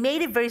 they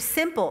made it very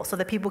simple so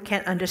that people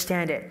can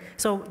understand it.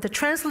 So the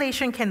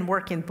translation can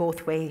work in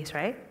both ways,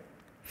 right?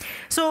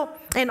 So,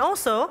 and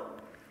also,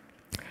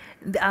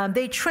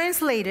 they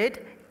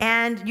translated,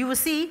 and you will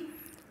see,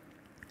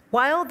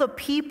 while the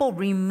people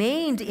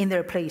remained in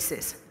their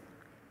places.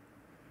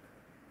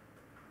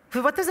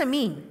 But what does it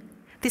mean?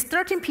 These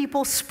 13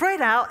 people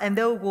spread out, and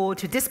they'll go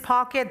to this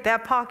pocket,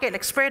 that pocket,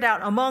 like spread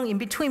out in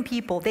between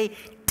people. They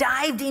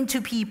dived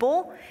into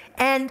people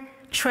and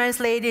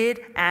translated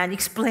and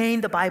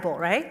explained the Bible,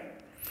 right?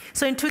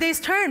 So in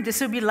today's term,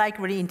 this would be like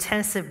really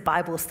intensive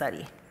Bible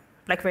study,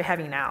 like we're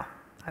having now,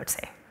 I would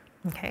say,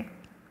 okay?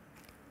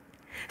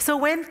 So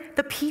when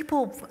the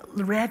people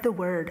read the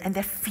word and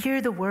they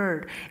feared the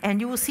word, and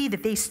you will see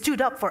that they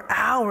stood up for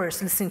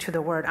hours listening to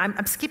the word.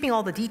 I'm skipping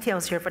all the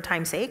details here for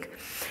time's sake.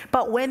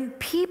 But when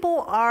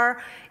people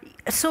are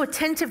so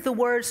attentive to the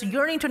words,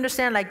 yearning to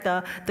understand, like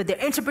the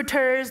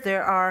interpreters,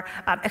 there are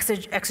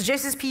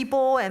exegesis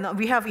people, and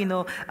we have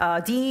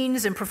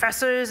deans and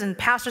professors and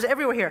pastors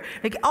everywhere here.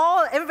 Like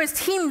everybody's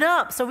teamed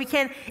up so we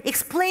can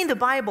explain the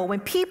Bible. When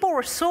people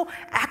were so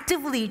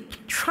actively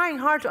trying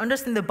hard to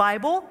understand the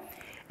Bible,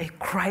 a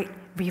great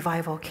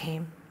revival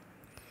came.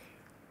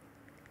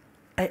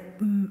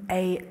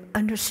 A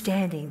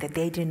understanding that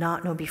they did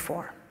not know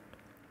before.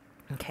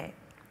 Okay.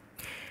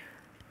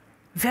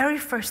 Very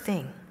first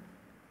thing,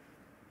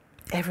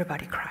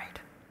 everybody cried.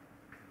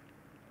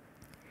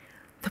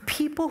 The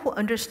people who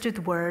understood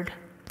the word,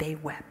 they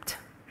wept.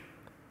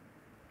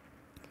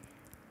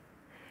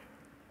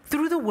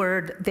 Through the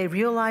word, they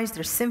realized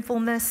their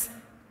sinfulness,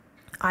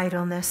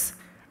 idleness,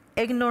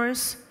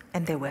 ignorance,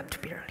 and they wept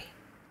bitterly.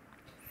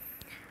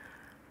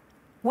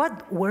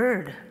 What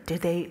word did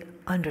they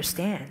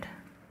understand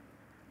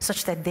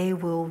such that they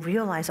will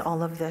realize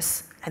all of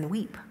this and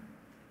weep?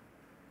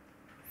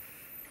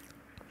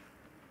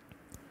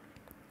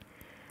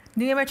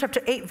 Nehemiah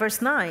chapter 8,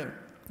 verse 9,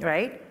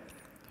 right?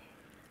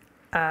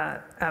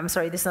 I'm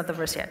sorry, this is not the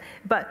verse yet.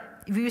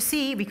 But if you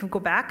see, we can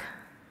go back.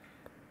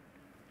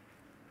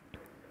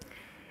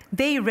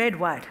 They read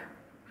what?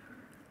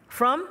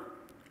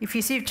 If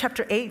you see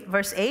chapter 8,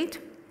 verse 8,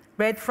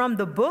 read from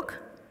the book,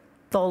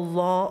 the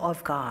law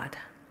of God.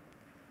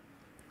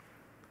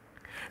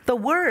 The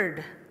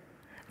word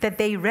that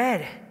they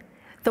read,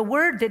 the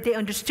word that they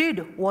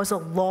understood was a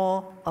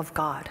law of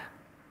God.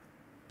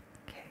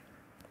 Okay.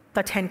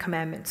 The 10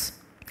 Commandments.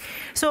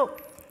 So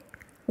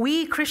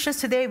we Christians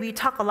today, we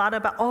talk a lot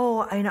about,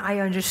 I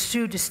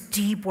understood this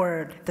deep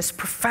word, this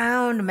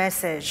profound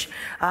message.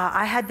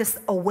 I had this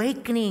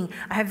awakening.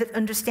 I have this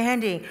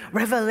understanding,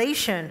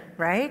 revelation,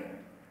 right?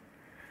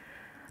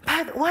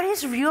 But what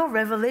is real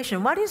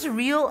revelation? What is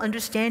real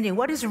understanding?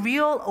 What is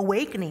real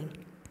awakening?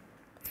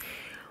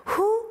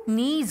 Who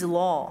needs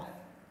law?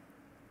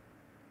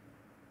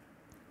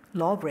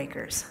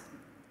 Lawbreakers.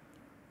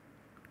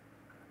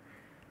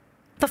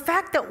 The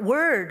fact that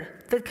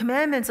the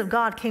commandments of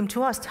God came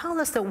to us tell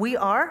us that we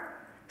are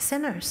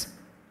sinners.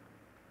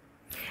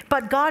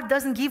 But God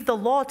doesn't give the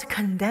law to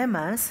condemn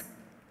us.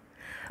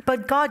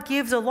 But God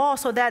gives the law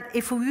so that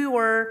if we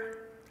were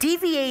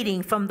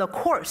deviating from the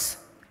course,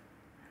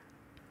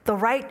 the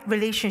right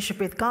relationship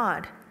with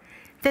God,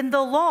 then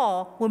the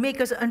law will make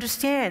us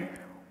understand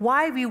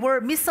why we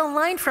were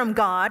misaligned from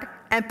God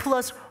and pull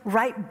us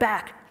right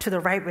back to the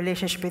right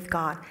relationship with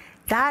God.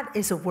 That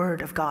is a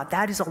word of God.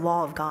 That is a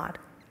law of God,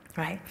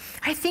 right?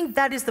 I think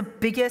that is the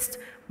biggest,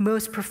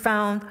 most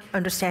profound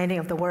understanding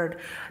of the word,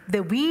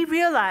 that we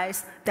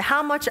realize that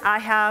how much I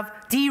have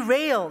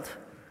derailed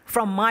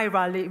from my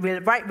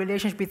right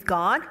relationship with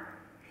God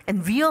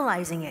and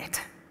realizing it.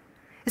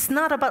 It's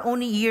not about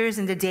only years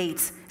and the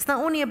dates. It's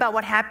not only about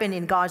what happened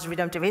in God's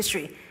redemptive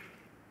history.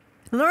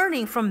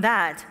 Learning from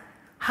that,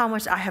 how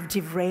much I have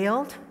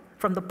derailed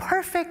from the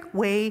perfect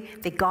way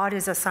that God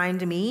has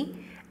assigned to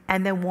me,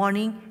 and then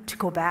wanting to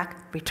go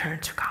back, return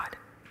to God.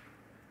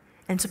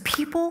 And so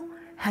people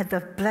had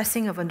the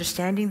blessing of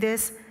understanding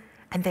this,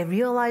 and they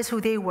realized who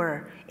they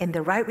were in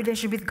the right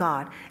relationship with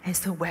God, and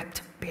so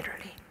wept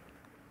bitterly.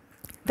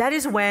 That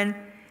is when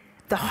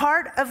the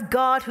heart of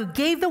God who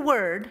gave the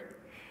word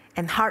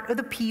and heart of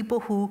the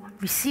people who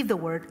received the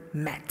word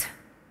met.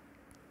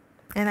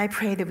 And I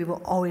pray that we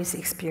will always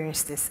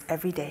experience this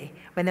every day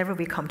whenever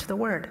we come to the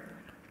Word.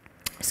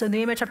 So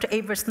Nehemiah chapter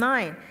 8, verse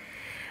 9.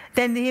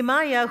 Then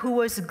Nehemiah, who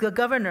was the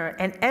governor,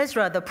 and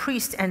Ezra, the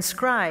priest and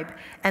scribe,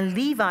 and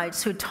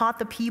Levites who taught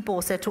the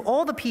people, said to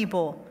all the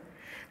people,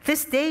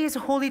 "This day is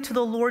holy to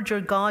the Lord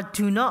your God.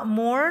 Do not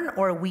mourn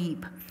or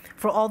weep."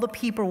 For all the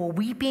people were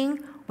weeping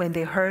when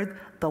they heard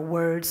the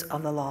words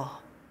of the law.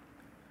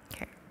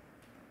 Okay.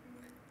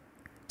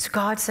 So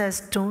God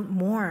says, don't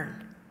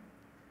mourn.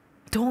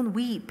 Don't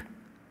weep.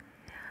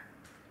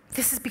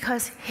 This is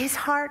because his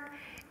heart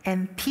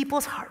and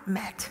people's heart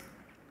met.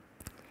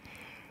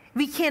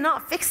 We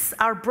cannot fix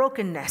our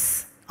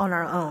brokenness on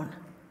our own.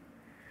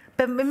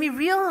 But when we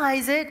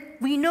realize it,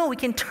 we know we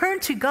can turn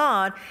to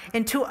God,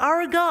 and to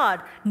our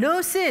God,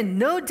 no sin,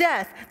 no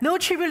death, no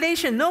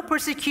tribulation, no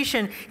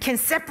persecution can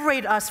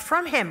separate us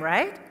from him,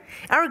 right?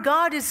 Our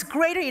God is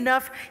greater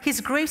enough. His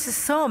grace is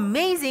so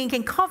amazing,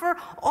 can cover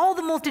all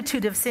the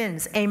multitude of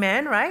sins.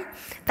 Amen, right?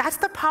 That's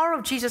the power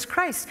of Jesus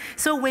Christ.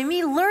 So when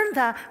we learn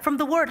that from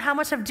the Word, how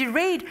much I've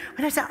derailed,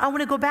 when I said, I want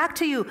to go back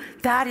to you,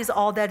 that is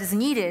all that is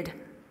needed.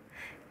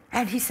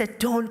 And he said,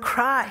 don't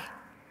cry.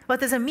 What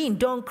does it mean?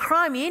 Don't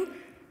cry mean,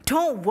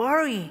 don't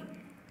worry.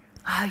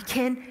 I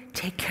can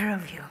take care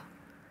of you.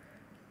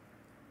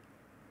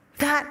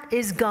 That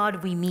is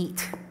God we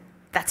meet.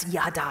 That's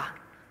Yada.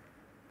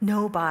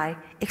 Know by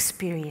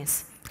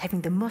experience,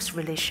 having the most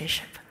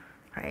relationship,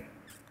 right?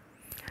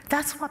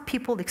 That's what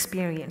people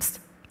experienced.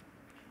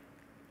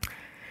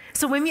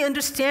 So when we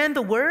understand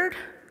the Word,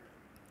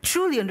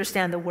 truly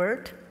understand the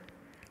Word,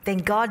 then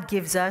God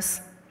gives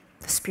us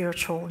the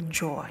spiritual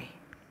joy.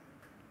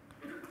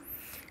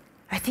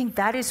 I think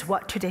that is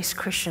what today's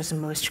Christians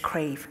most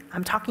crave.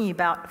 I'm talking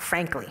about,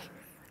 frankly,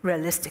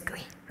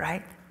 realistically,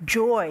 right?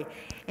 Joy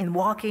in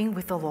walking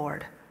with the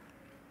Lord.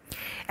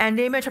 And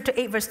Nehemiah chapter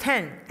 8, verse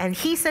 10, and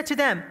he said to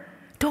them,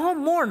 don't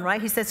mourn,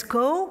 right? He says,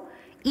 go,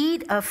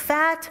 eat of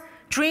fat,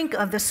 drink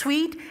of the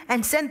sweet,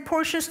 and send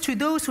portions to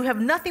those who have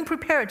nothing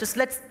prepared. Just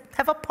let's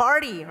have a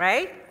party,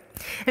 right?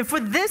 And for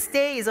this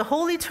day is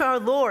holy to our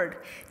Lord.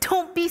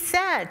 Don't be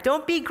sad,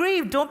 don't be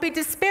grieved, don't be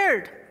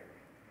despaired.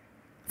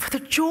 For the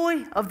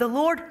joy of the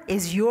Lord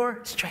is your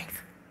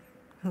strength.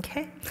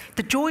 Okay?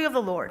 The joy of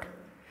the Lord.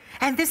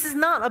 And this is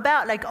not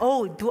about like,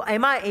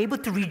 am I able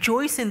to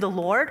rejoice in the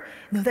Lord?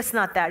 No, that's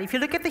not that. If you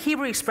look at the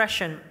Hebrew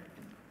expression,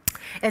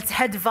 it's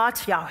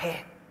hedvat Yahweh.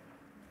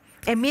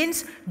 It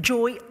means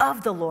joy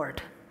of the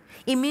Lord.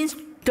 It means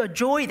the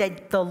joy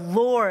that the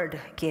Lord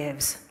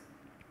gives.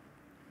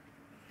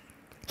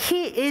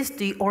 He is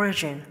the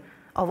origin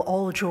of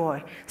all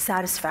joy,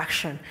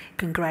 satisfaction,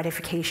 and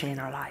gratification in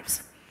our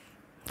lives.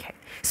 Okay.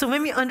 So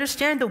when we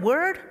understand the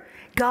Word,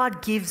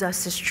 God gives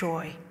us this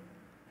joy.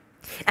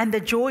 And the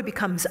joy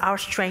becomes our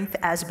strength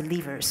as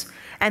believers.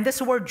 And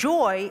this word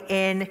joy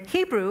in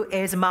Hebrew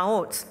is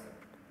ma'ot.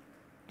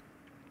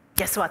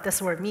 Guess what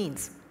this word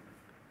means?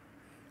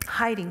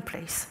 Hiding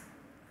place,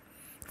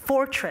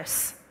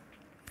 fortress,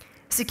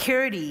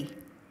 security,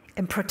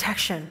 and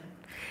protection.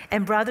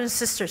 And brothers and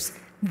sisters,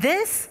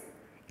 this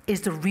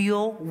is the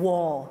real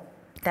wall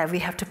that we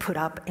have to put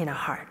up in our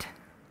heart.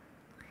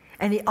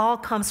 And it all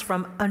comes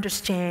from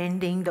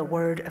understanding the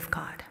Word of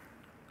God.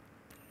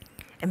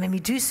 And when we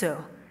do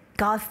so,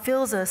 God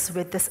fills us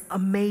with this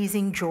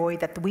amazing joy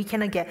that we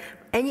cannot get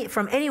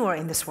from anywhere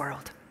in this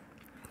world.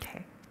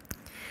 Okay.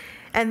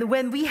 And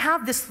when we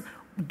have this,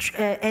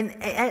 and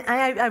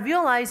I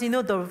realize,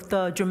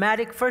 the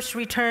dramatic first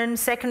return,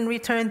 second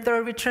return,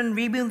 third return,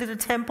 rebuilding the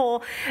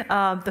temple,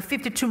 the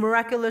 52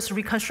 miraculous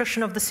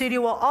reconstruction of the city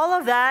wall, all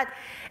of that,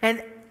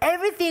 and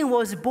everything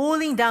was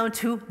boiling down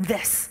to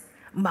this,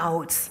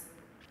 ma'ot.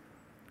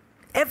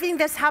 Everything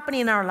that's happening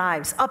in our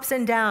lives, ups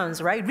and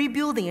downs, right?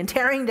 Rebuilding and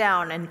tearing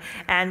down and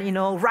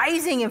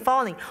rising and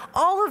falling.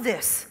 All of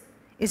this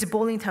is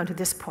boiling down to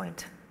this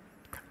point.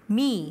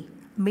 Me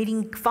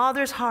meeting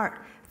Father's heart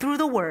through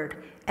the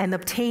Word and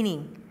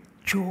obtaining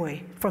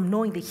joy from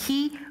knowing that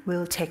He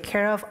will take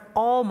care of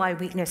all my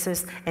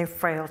weaknesses and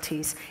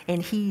frailties.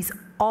 And He's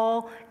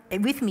all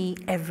with me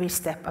every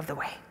step of the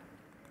way.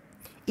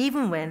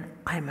 Even when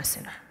I'm a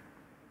sinner,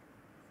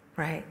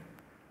 right?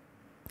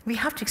 We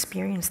have to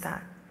experience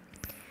that.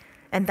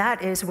 And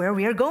that is where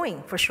we are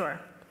going, for sure.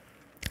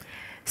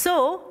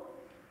 So,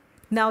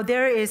 now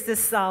there is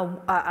this,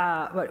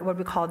 what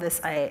we call this,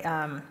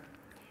 the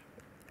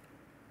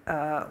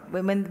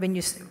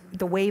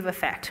wave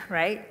effect,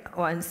 right?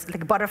 Or it's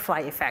like a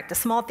butterfly effect. The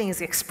small things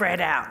get spread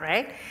out,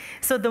 right?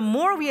 So the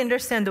more we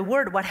understand the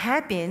Word, what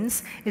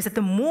happens is that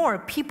the more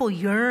people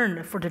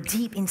yearn for the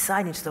deep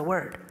insight into the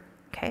Word,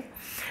 okay?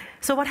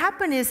 So what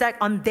happened is that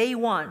on day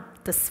one,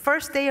 the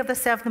first day of the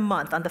 7th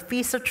month, on the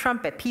Feast of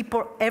Trumpet,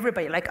 people,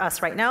 everybody like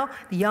us right now,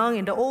 the young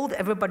and the old,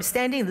 everybody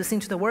standing, listening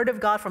to the Word of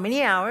God for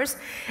many hours,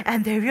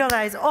 and they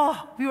realize,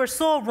 we were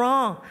so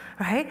wrong,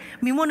 right?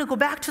 We want to go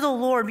back to the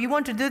Lord. We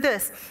want to do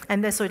this.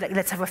 And then so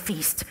let's have a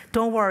feast.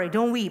 Don't worry,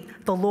 don't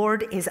weep. The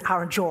Lord is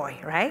our joy,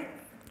 right?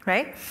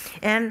 Right?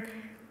 And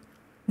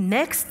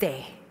next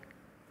day,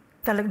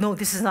 they're like, no,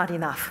 this is not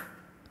enough.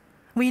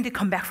 We need to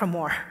come back for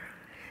more.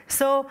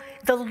 So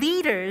the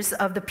leaders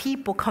of the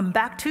people come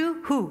back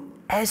to who?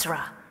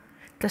 Ezra,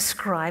 the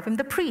scribe and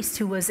the priest,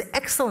 who was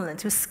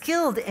excellent, who was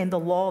skilled in the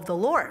law of the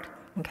Lord.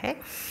 Okay?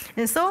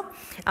 And so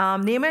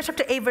Nehemiah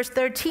chapter 8, verse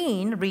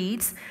 13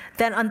 reads,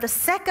 then on the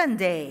second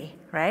day,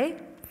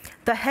 right,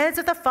 the heads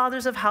of the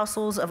fathers of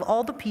households of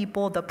all the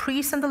people, the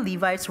priests and the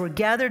Levites, were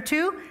gathered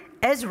to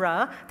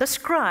Ezra, the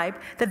scribe,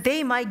 that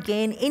they might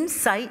gain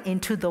insight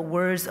into the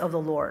words of the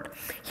Lord.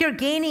 Here,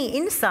 gaining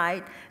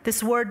insight,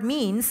 this word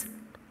means,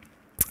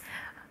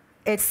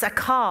 it's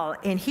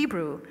sakal in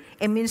Hebrew.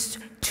 It means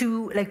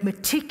to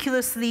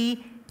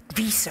meticulously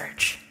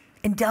research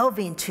and delve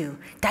into,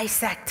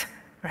 dissect,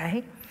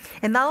 right?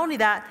 And not only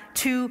that,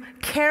 to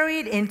carry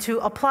it into,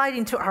 apply it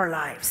into our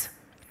lives.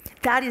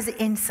 That is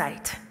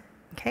insight,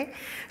 okay?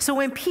 So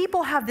when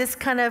people have this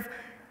kind of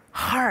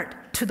heart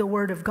to the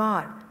Word of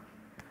God,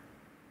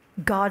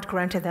 God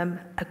granted them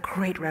a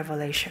great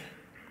revelation,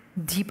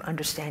 deep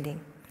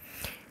understanding.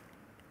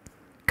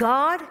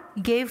 God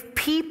gave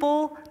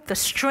people the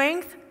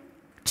strength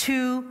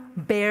to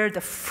bear the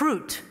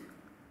fruit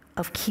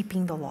of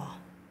keeping the law.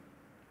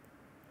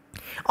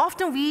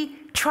 Often we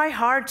try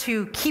hard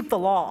to keep the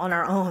law on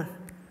our own,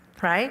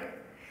 right?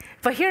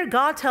 But here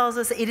God tells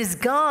us it is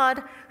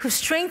God who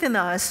strengthened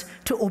us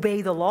to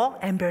obey the law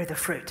and bear the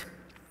fruit.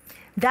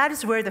 That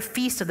is where the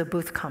feast of the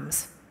booth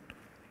comes.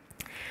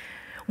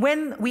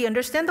 When we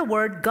understand the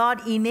word,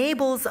 God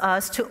enables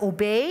us to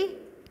obey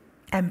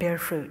and bear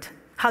fruit.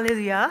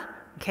 Hallelujah.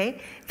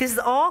 Okay? This is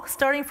all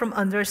starting from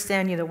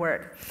understanding the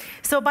word.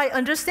 So by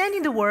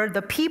understanding the word,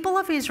 the people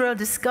of Israel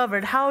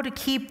discovered how to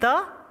keep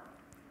the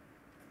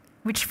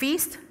which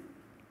feast?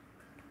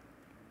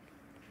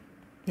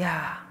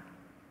 Yeah.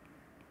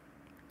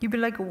 You'd be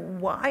like,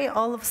 why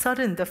all of a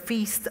sudden the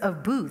feast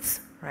of booths,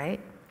 right?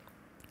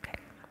 Okay.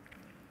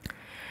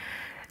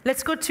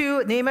 Let's go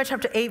to Nehemiah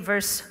chapter 8,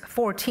 verse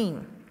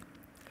 14.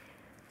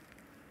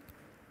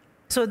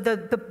 So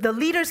the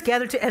leaders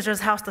gathered to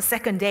Ezra's house the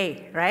second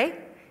day,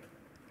 right?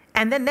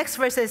 And then next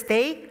verse says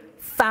they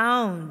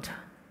found.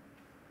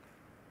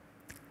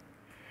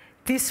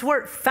 This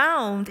word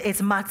found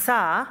is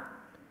matzah.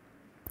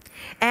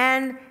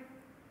 And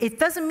it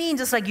doesn't mean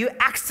just like you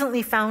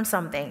accidentally found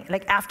something.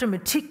 Like after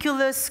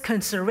meticulous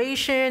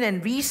consideration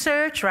and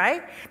research,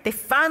 right? They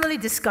finally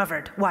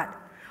discovered what?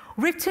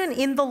 Written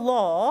in the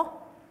law,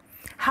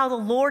 how the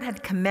Lord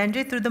had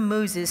commanded through the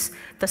Moses,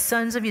 the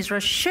sons of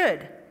Israel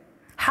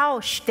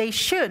they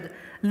should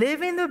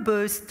live in the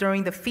booths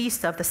during the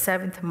feast of the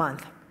 7th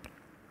month.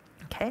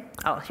 Okay?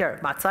 Oh, here,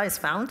 matzah is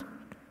found.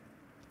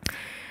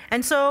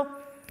 And so,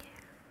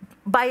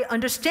 by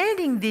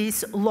understanding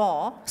this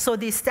law, so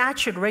the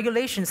statute,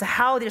 regulations,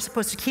 how they're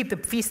supposed to keep the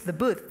feast of the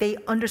booth, they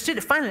understood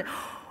it finally.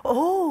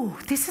 Oh,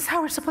 this is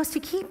how we're supposed to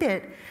keep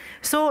it.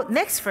 So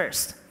next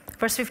verse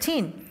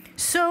 15.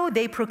 So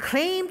they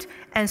proclaimed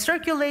and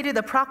circulated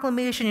the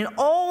proclamation in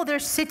all their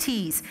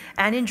cities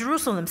and in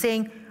Jerusalem,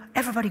 saying,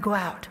 everybody go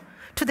out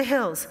to the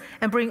hills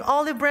and bring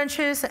olive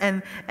branches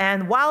and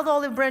wild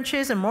olive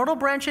branches and myrtle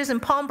branches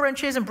and palm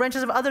branches and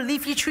branches of other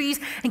leafy trees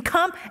and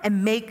come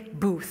and make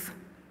booth,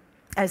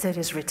 as it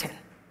is written.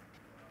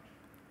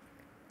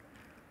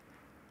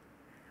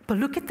 But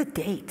look at the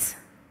dates.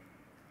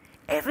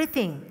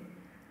 Everything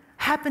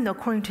happened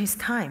according to his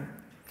time.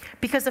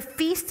 Because the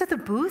feast of the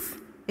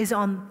booth is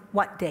on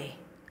what day?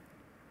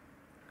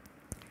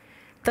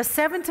 The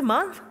 7th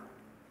month,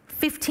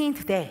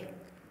 15th day.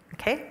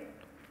 Okay?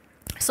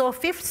 So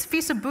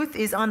feast of booth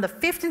is on the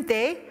 15th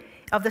day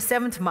of the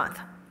 7th month.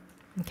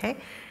 Okay?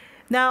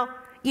 Now,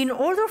 in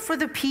order for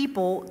the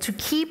people to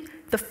keep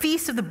the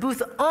feast of the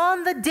booth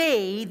on the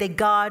day that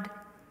God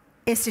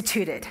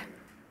instituted.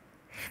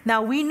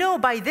 Now, we know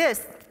by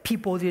this,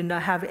 people did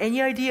not have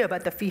any idea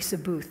about the feast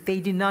of booth. They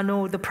did not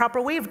know the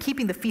proper way of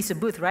keeping the feast of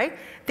booth, right?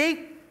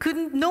 They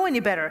couldn't know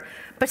any better.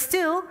 But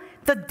still,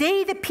 the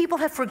day that people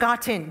had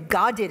forgotten,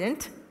 God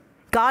didn't.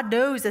 God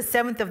knows the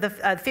 7th of the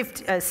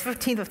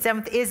 15th of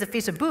 7th is the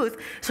feast of booth.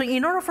 So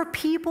in order for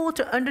people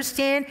to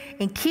understand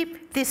and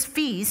keep this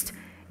feast,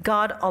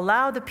 God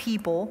allowed the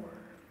people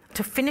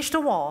to finish the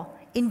wall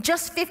in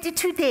just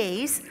 52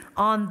 days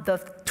on the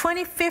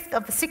 25th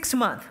of the 6th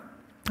month,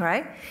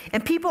 right?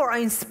 And people are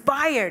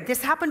inspired.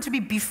 This happened to be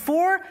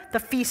before the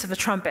Feast of the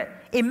Trumpet.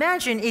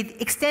 Imagine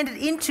it extended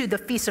into the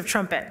Feast of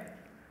Trumpet,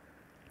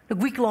 a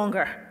week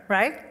longer,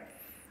 right?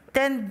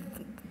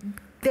 Then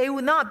they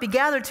would not be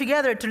gathered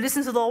together to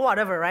listen to the law,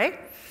 whatever, right?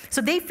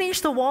 So they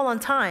finished the wall on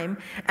time,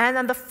 and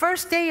on the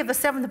first day of the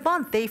 7th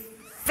month, they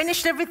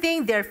finished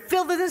everything. They're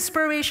filled with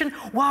inspiration.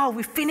 Wow,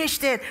 we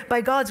finished it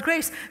by God's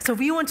grace. So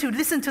we want to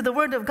listen to the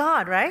word of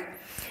God, right?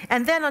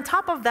 And then on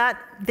top of that,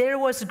 there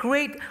was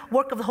great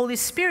work of the Holy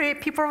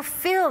Spirit. People were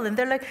filled and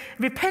they're like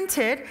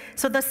repented.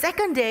 So the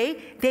second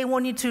day, they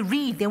wanted to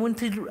read. They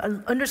wanted to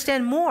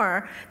understand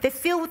more. They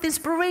filled with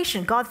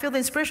inspiration. God filled the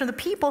inspiration of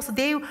the people. So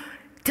they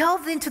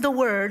delved into the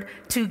word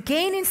to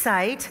gain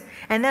insight.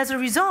 And as a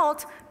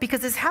result, because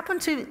this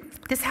happened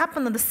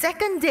on the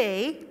second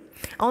day,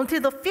 until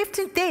the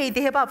 15th day,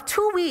 they have about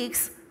 2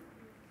 weeks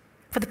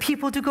for the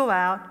people to go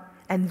out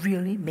and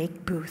really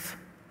make booth.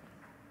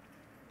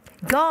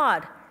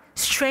 God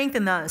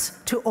strengthened us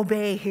to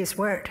obey his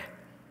word.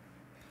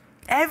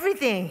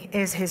 Everything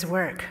is his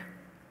work.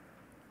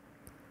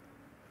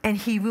 And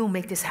he will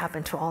make this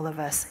happen to all of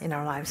us in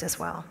our lives as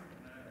well.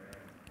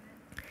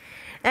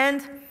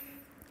 And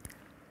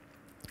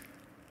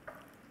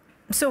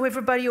so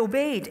everybody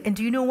obeyed. And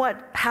do you know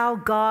how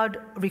God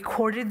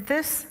recorded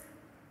this?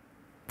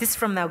 This is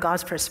from now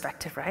God's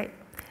perspective, right?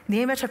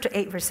 Nehemiah chapter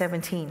 8, verse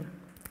 17.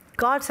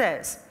 God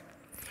says,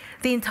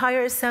 the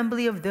entire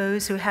assembly of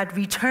those who had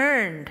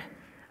returned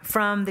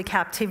from the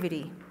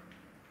captivity.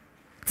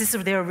 This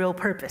is their real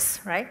purpose,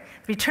 right?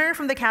 Returned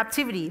from the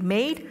captivity,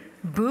 made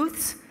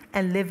booths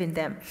and live in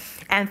them.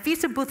 And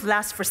Feast of Booths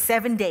lasts for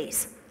 7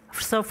 days.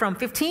 So from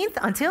 15th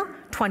until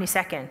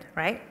 22nd,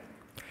 right?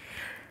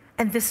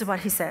 And this is what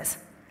he says.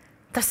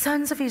 The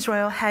sons of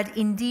Israel had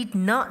indeed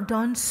not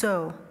done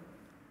so.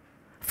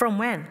 From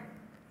when?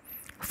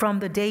 From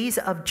the days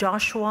of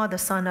Joshua the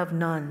son of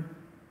Nun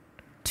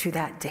to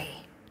that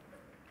day.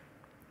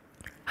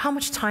 How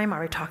much time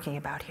are we talking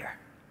about here?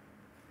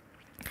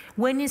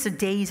 When is the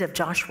days of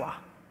Joshua?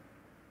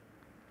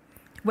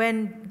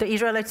 When the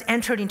Israelites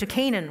entered into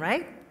Canaan,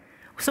 right?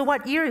 So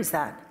what year is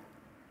that?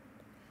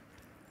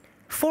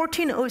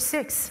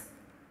 1406,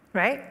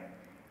 right?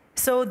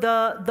 So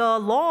the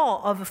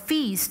law of a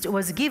feast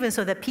was given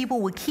so that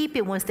people would keep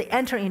it once they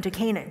enter into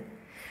Canaan.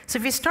 So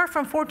if you start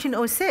from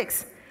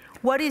 1406,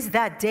 what is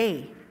that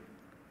day?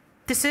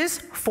 This is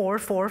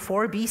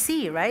 444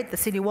 BC, right? The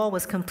city wall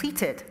was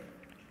completed.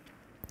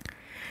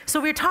 So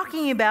we're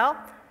talking about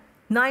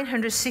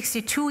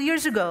 962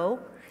 years ago,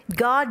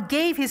 God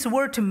gave his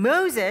word to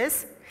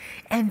Moses,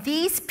 and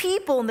these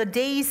people in the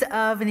days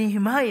of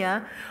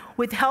Nehemiah,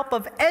 with help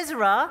of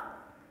Ezra,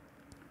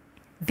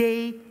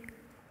 they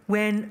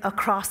went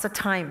across the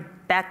time,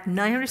 back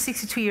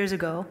 962 years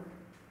ago,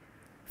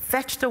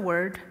 fetched the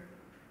word,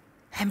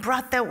 and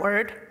brought that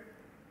word,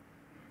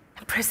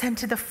 and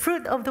presented the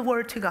fruit of the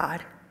word to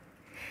God.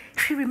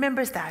 He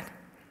remembers that.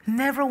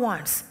 Never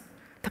once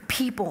the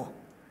people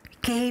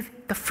gave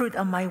the fruit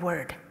of my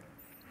word.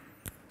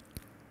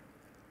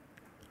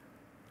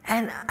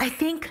 And I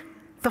think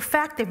the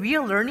fact that we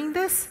are learning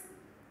this,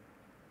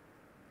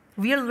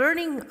 we are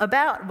learning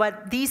about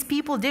what these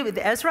people did with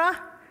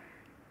Ezra,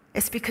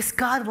 it's because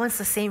God wants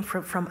the same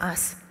fruit from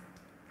us.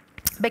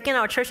 Back in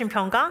our church in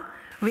Pyeonggang,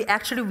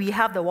 we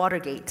have the water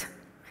gate.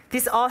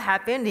 This all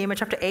happened, Nehemiah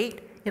chapter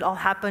 8, it all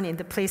happened in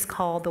the place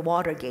called the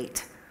water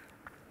gate.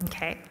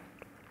 Okay?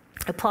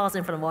 Applause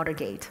in front of water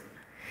gate.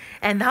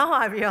 And now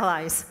I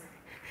realize,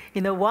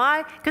 you know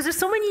why? Because there's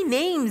so many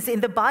names in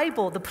the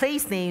Bible, the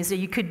place names that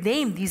you could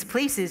name these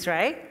places,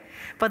 right?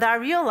 But I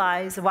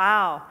realized,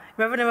 wow,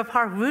 Reverend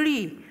Park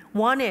really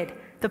wanted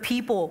the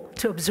people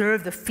to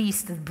observe the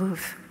Feast of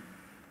Booths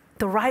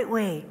the right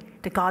way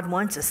that God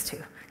wants us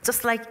to,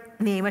 just like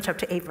Nehemiah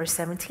chapter 8, verse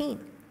 17.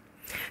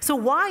 So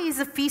why is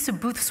the Feast of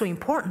Booths so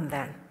important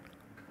then?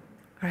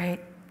 Right?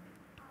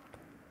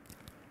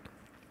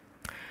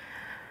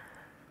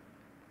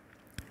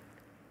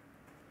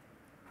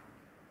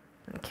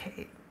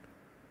 Okay.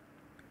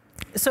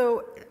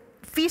 So,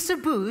 Feast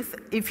of Booths,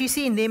 if you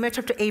see in Nehemiah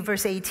chapter 8,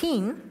 verse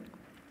 18,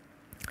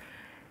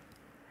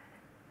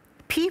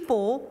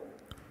 people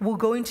will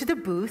go into the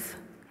booth,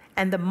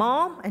 and the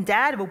mom and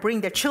dad will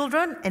bring their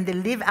children, and they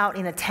live out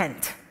in a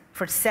tent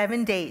for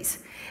 7 days.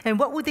 And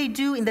what would they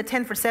do in the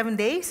tent for 7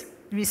 days?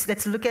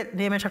 Let's look at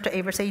Nehemiah chapter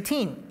 8, verse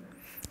 18.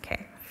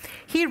 Okay.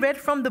 He read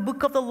from the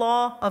book of the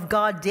law of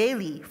God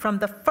daily, from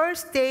the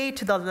first day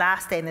to the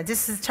last day. Now,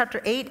 this is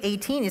chapter 8,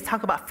 18. It's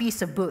talking about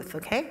Feast of Booths,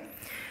 okay?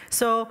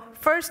 So,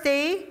 first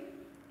day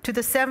to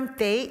the 7th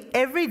day,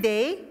 every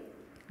day,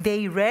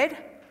 they read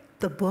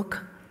the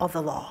book of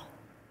the law.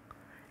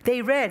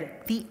 They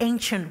read the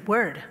ancient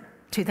word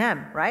to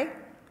them, right?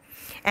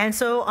 And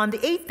so on the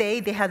 8th day,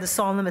 they had the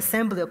solemn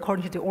assembly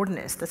according to the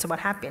ordinance. That's what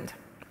happened.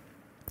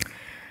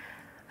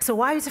 So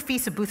why is the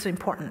Feast of Booths so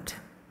important?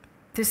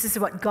 This is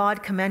what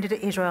God commanded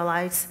the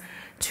Israelites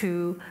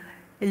to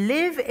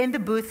live in the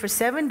booth for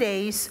 7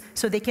 days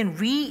so they can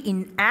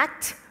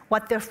reenact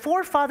what their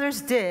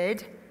forefathers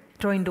did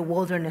during the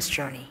wilderness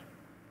journey.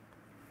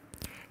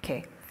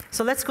 Okay,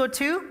 so let's go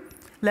to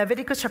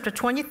Leviticus chapter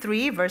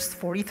 23, verse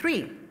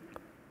 43.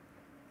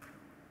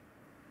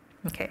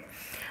 Okay,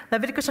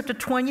 Leviticus chapter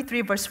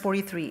 23, verse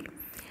 43.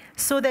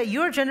 So that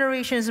your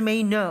generations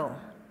may know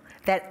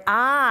that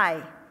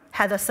I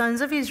had the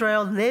sons of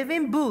Israel live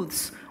in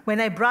booths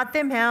when I brought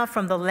them out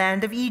from the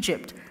land of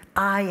Egypt.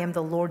 I am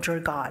the Lord your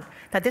God.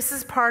 Now, this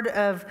is part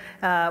of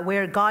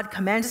where God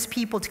commands his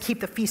people to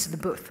keep the Feast of the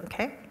Booth,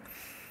 okay?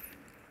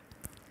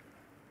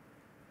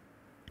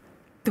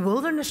 The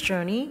wilderness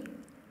journey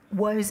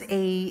was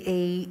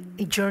a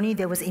journey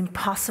that was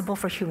impossible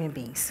for human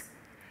beings.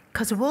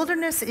 Because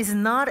wilderness is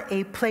not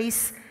a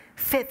place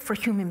fit for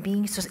human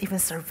beings to even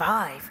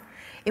survive.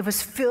 It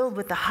was filled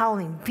with the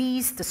howling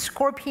beasts, the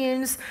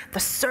scorpions, the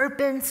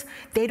serpents.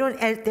 They don't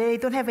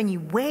have any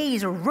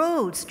ways or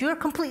roads. You're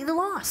completely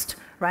lost,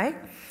 right?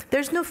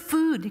 There's no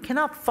food. You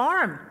cannot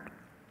farm.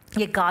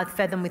 Yet God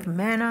fed them with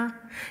manna.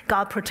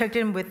 God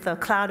protected them with a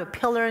cloud of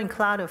pillar and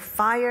cloud of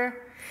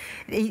fire.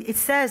 It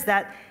says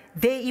that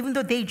even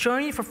though they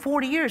journeyed for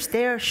 40 years,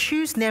 their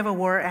shoes never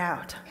wore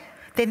out.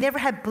 They never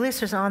had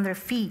blisters on their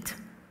feet.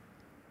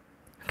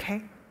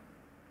 Okay?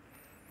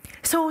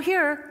 So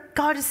here,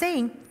 God is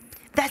saying,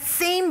 that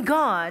same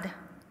God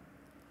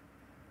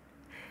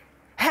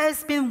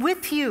has been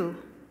with you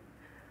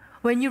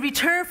when you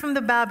return from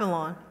the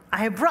Babylon. I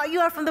have brought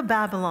you out from the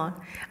Babylon.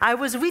 I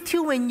was with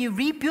you when you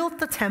rebuilt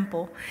the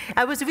temple.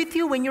 I was with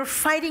you when you're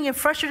fighting and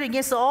frustrated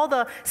against all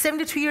the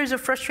 72 years of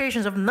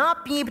frustrations of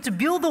not being able to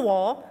build the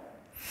wall.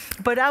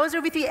 But I was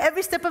with you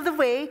every step of the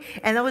way,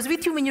 and I was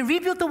with you when you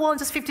rebuilt the wall in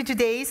just 52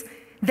 days.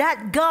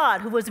 That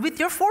God who was with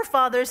your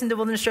forefathers in the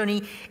wilderness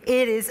journey,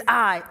 it is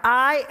I.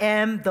 I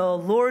am the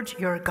Lord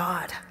your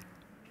God.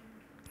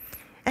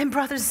 And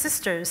brothers and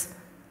sisters,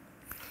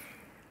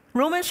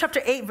 Romans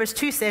chapter 8, verse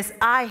 2 says,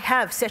 I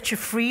have set you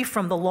free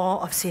from the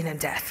law of sin and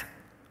death.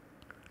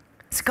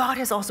 So God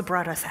has also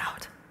brought us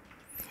out.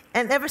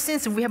 And ever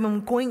since, we have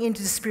been going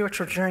into the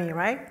spiritual journey,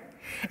 right?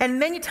 And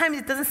many times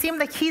it doesn't seem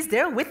like he's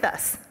there with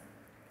us.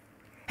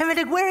 And we're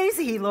like, where is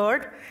he,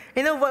 Lord?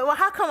 Well,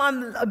 how come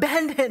I'm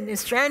abandoned and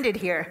stranded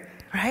here,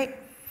 right?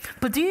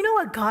 But do you know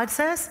what God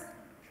says?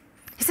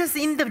 He says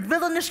in the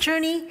wilderness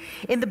journey,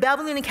 in the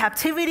Babylonian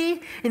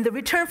captivity, in the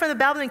return from the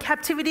Babylonian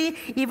captivity,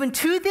 even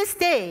to this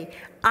day,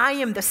 I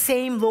am the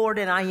same Lord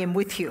and I am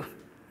with you.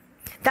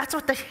 That's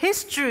what the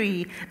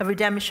history of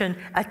redemption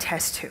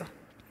attests to.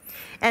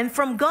 And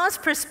from God's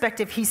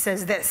perspective, he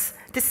says this.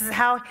 This is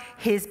how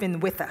he's been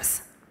with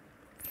us.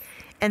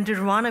 In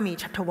Deuteronomy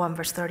chapter 1,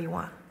 verse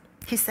 31,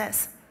 he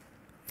says,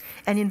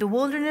 and in the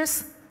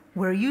wilderness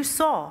where you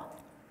saw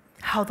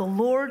how the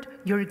Lord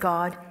your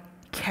God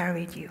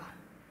carried you.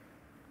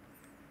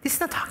 This is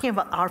not talking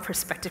about our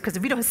perspective because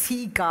we don't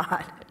see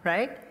God,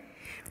 right?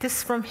 This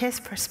is from his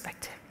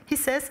perspective. He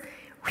says,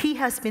 he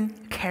has been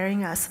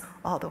carrying us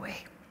all the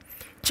way.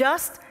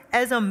 Just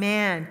as a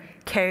man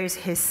carries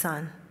his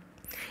son.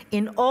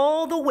 In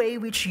all the way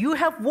which you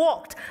have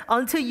walked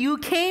until you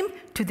came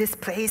to this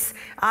place,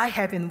 I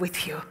have been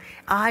with you.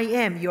 I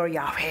am your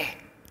Yahweh.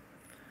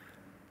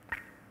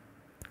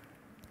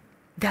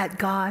 That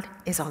God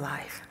is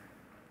alive.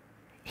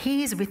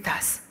 He is with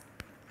us.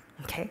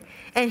 Okay?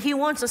 And he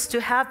wants us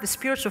to have the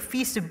spiritual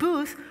feast of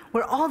booth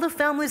where all the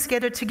families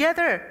gather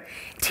together.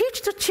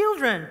 Teach the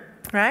children,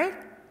 right?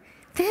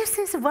 This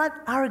is what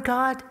our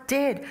God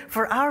did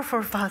for our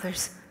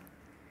forefathers.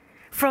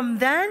 From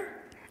then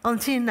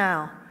until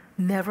now,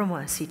 never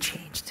once he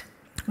changed.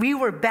 We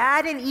were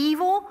bad and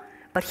evil,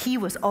 but he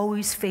was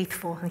always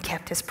faithful and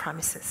kept his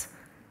promises.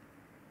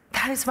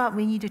 That is what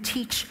we need to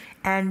teach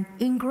and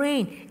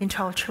ingrain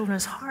into our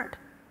children's heart,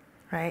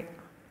 right?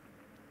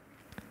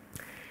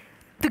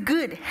 The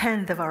good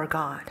hand of our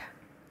God.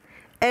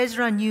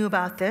 Ezra knew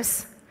about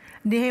this.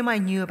 Nehemiah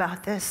knew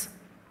about this.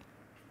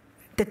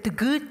 That the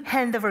good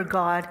hand of our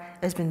God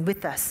has been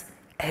with us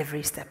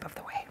every step of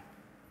the way.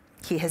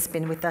 He has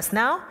been with us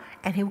now,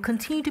 and he will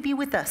continue to be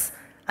with us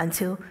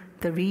until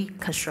the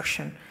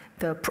reconstruction,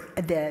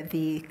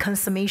 the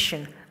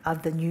consummation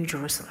of the New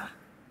Jerusalem.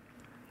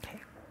 Okay.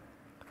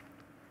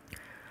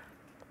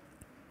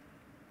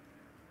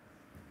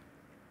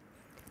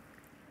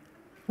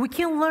 We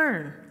can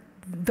learn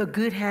the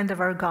good hand of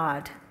our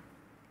God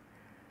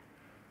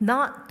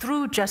not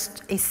through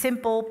just a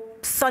simple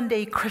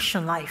Sunday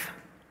Christian life.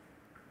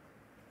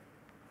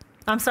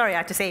 I'm sorry, I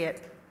have to say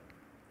it.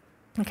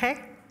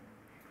 Okay?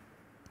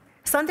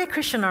 Sunday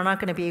Christians are not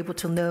going to be able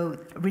to know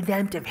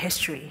redemptive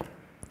history.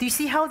 Do you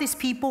see how these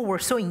people were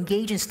so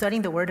engaged in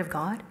studying the Word of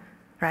God?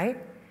 Right?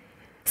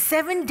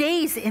 7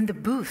 days in the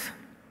booth.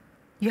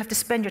 You have to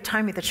spend your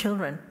time with the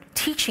children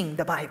teaching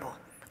the Bible.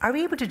 Are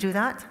we able to do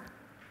that?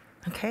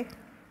 Okay?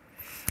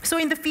 So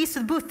in the Feast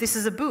of the Booth, this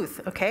is a booth,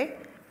 okay?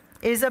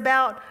 It is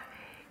about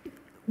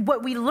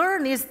what we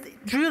learn is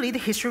really the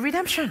history of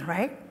redemption,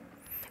 right?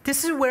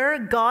 This is where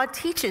God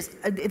teaches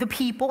the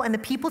people, and the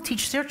people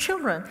teach their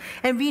children.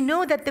 And we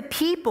know that the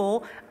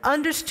people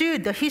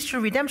understood the history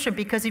of redemption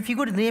because if you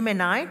go to Nehemiah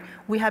 9,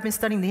 we have been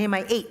studying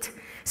Nehemiah 8.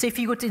 So if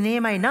you go to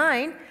Nehemiah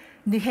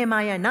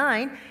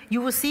 9,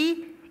 you will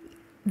see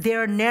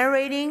their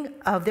narrating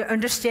of their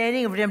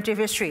understanding of redemptive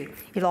history.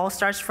 It all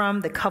starts from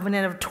the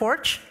covenant of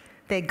torch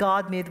that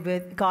God made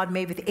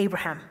with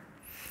Abraham,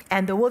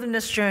 and the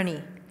wilderness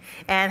journey,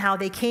 and how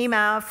they came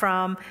out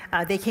from,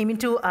 they came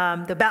into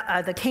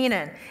the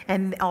Canaan,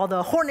 and all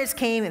the hornets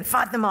came and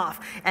fought them off,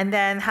 and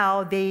then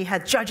how they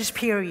had judges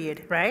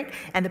period, right?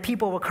 And the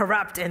people were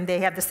corrupt, and they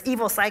have this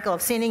evil cycle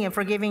of sinning and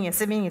forgiving and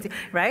sinning,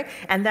 right?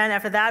 And then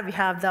after that, we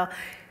have the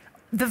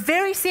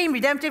very same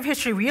redemptive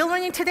history we are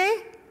learning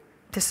today.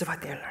 This is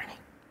what they're learning.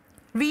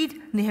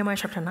 Read Nehemiah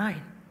chapter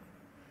 9.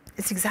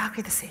 It's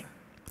exactly the same,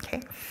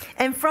 okay?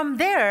 And from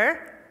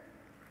there,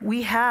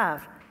 we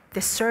have the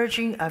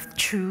surging of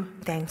true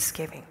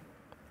thanksgiving.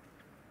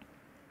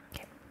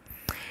 Okay.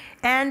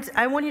 And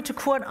I want you to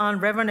quote on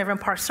Reverend Evan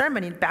Park's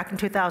sermon back in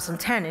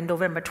 2010, in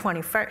November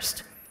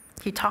 21st.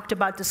 He talked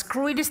about this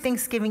greatest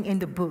thanksgiving in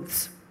the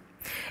booths.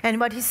 And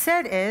what he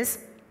said is,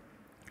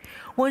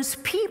 Once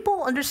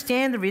people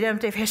understand the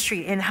redemptive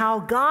history and how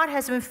God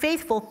has been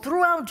faithful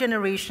throughout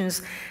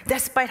generations,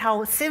 despite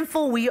how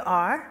sinful we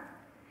are,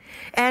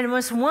 and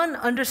once one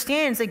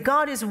understands that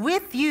God is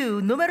with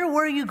you no matter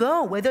where you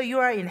go, whether you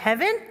are in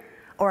heaven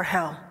or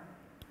hell,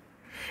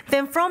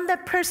 then from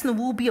that person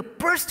will be a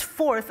burst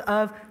forth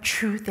of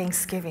true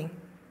thanksgiving.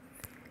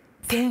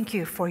 Thank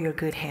you for your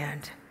good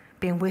hand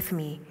being with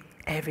me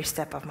every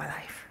step of my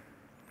life.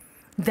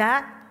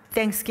 That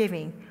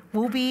thanksgiving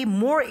will be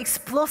more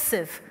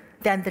explosive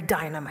than the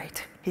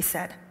dynamite, he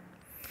said.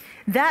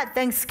 That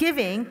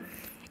thanksgiving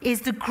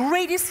is the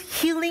greatest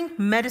healing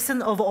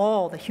medicine of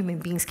all that human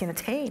beings can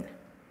attain.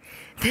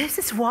 This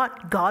is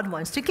what God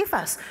wants to give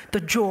us,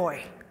 the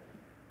joy,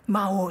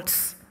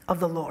 ma'ots of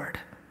the Lord.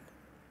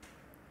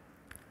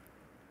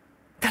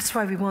 That's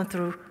why we went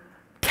through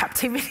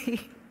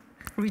captivity,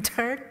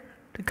 return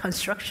to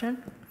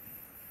construction,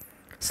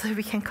 so that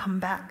we can come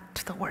back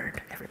to the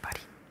Word,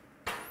 everybody.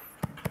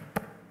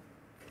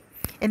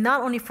 And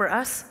not only for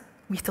us,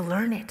 we have to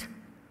learn it,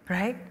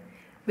 right?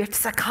 We have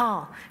to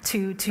sakal,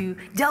 to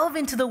delve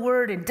into the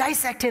Word and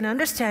dissect it and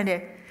understand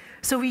it,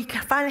 so we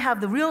can finally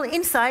have the real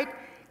insight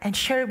and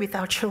share it with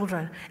our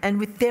children and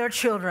with their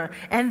children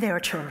and their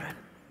children.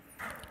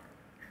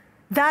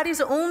 That is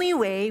the only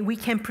way we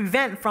can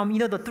prevent from,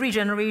 the 3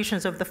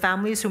 generations of the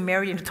families who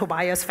married into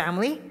Tobiah's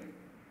family.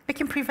 We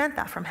can prevent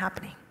that from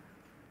happening.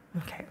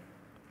 Okay.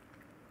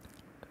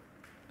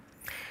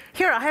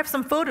 Here I have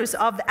some photos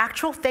of the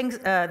actual things,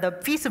 the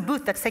Feast of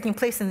Booths that's taking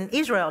place in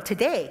Israel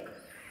today.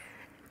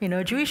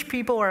 Jewish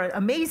people are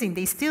amazing.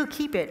 They still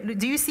keep it.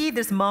 Do you see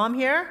this mom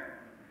here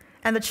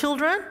and the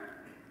children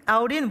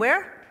out in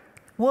where?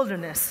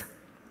 Wilderness.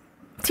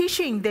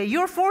 Teaching that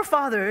your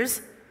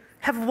forefathers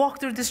have walked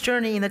through this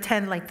journey in a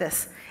tent like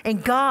this.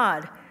 And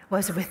God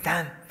was with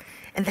them.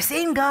 And the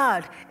same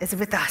God is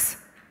with us,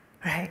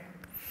 right?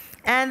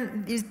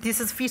 And this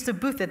is Feast of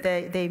Booths that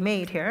they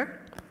made here.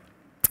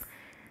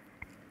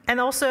 And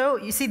also,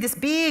 you see this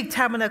big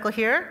tabernacle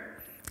here.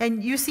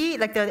 And you see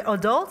like the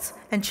adults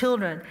and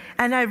children.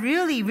 And I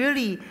really,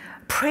 really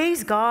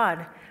praise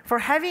God for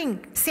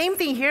having same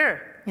thing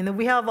here.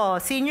 We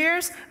have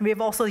seniors, we have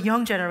also the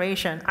young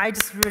generation. I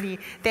just really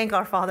thank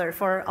our Father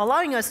for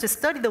allowing us to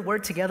study the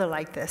Word together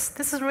like this.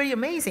 This is really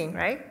amazing,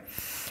 right?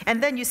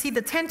 And then you see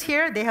the tent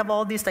here. They have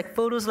all these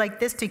photos like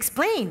this to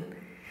explain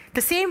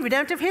the same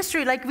redemptive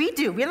history like we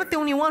do. We're not the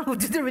only one who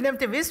did the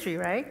redemptive history,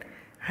 right?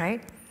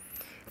 Right?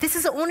 This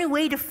is the only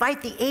way to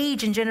fight the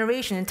age and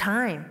generation and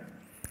time.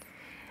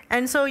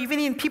 And so even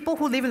in people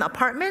who live in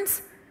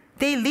apartments,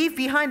 they leave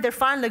behind their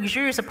fine,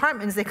 luxurious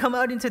apartments. They come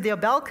out into their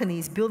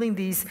balconies, building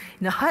these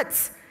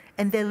huts,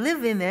 and they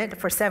live in it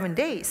for 7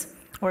 days.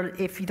 Or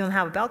if you don't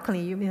have a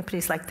balcony, you're in a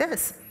place like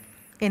this.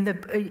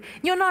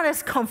 You're not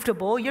as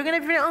comfortable. You're going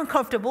to be very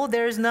uncomfortable.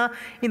 There's no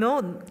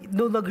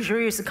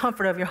luxurious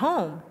comfort of your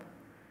home.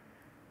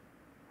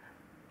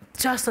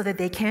 Just so that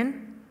they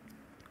can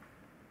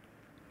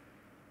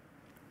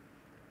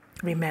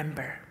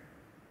remember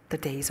the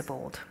days of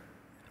old.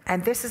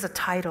 And this is a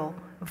title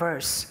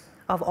verse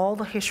of all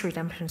the History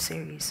Redemption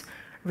series.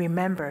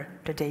 Remember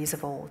the days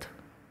of old.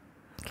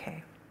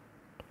 Okay.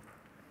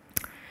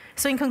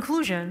 So in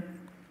conclusion,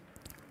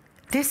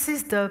 this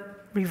is the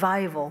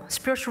revival,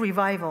 spiritual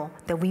revival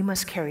that we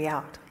must carry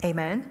out.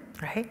 Amen?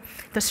 Right?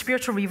 The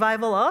spiritual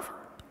revival of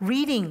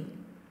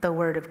reading the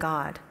Word of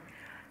God,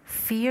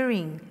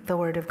 fearing the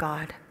Word of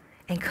God,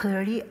 and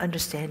clearly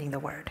understanding the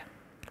Word.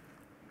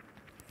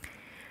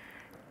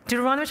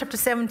 Deuteronomy chapter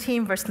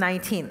 17, verse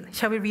 19.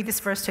 Shall we read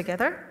this verse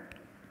together?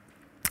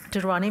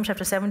 Deuteronomy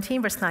chapter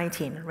 17, verse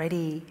 19.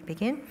 Ready,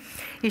 begin.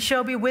 He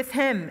shall be with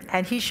him,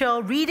 and he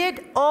shall read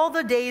it all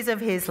the days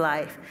of his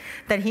life,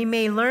 that he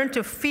may learn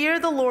to fear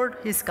the Lord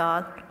his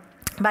God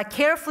by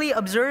carefully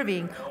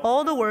observing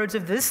all the words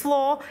of this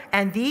law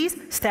and these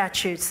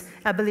statutes.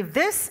 I believe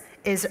this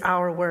is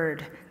our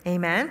word.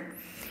 Amen.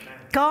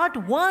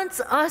 God wants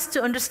us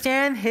to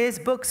understand his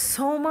book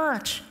so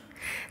much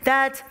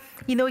that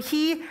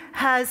he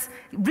has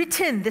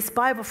written this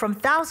Bible from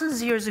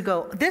thousands of years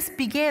ago. This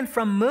began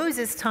from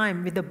Moses'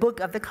 time with the Book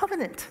of the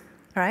Covenant,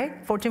 right?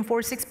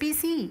 1446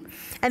 BC.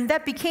 And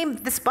that became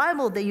this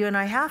Bible that you and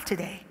I have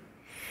today.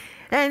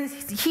 And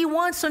he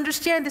wants to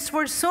understand this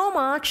word so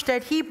much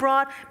that he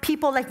brought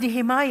people like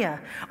Nehemiah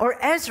or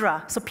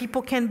Ezra so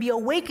people can be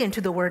awakened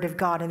to the Word of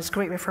God in this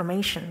great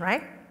Reformation,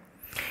 right?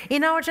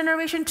 In our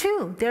generation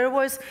too,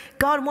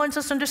 God wants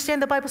us to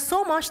understand the Bible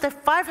so much that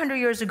 500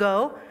 years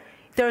ago,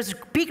 there's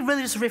big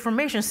religious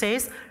reformation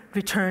says,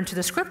 return to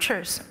the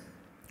scriptures,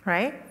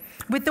 right?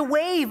 With the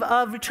wave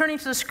of returning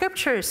to the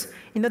scriptures,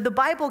 the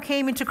Bible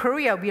came into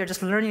Korea. We are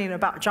just learning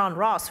about John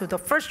Ross, who's the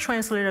first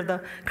translator of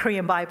the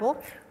Korean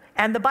Bible.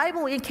 And the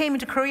Bible, it came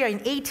into Korea in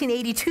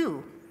 1882,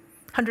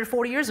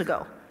 140 years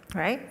ago,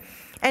 right?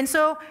 And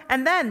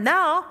then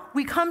now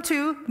we come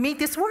to meet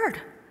this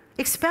word,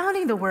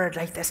 expounding the word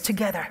like this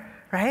together,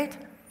 right?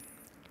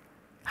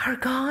 Our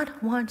God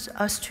wants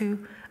us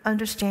to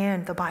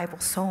understand the Bible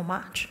so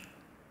much.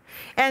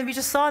 And we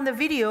just saw in the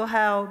video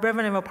how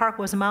Reverend Emma Park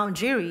was Mount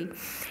Geary.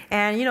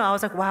 And, I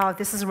was like, wow,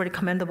 this is really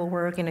commendable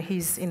work.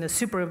 He's,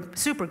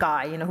 super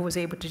guy, who was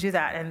able to do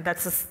that. And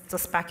that's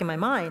just back in my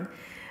mind.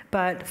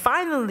 But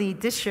finally,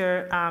 this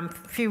year, a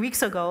few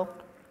weeks ago,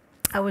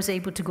 I was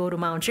able to go to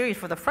Mount Geary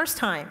for the first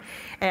time.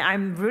 And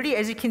I'm really,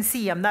 as you can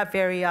see, I'm not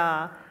very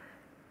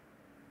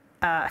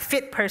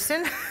fit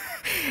person.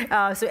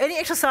 So any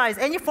exercise,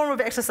 any form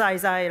of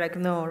exercise, I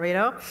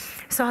no,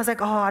 So I was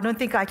like, oh, I don't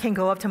think I can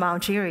go up to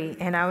Mount Geary.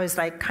 And I was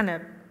like kind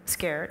of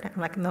scared.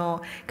 I'm like,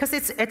 no, because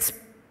it's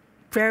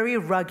very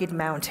rugged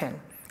mountain.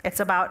 It's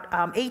about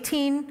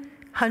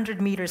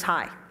 1,800 meters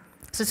high.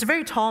 So it's a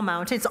very tall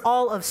mountain. It's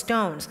all of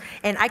stones.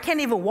 And I can't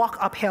even walk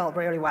uphill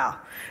really well.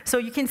 So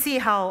you can see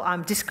how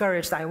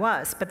discouraged I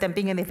was. But then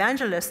being an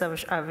evangelist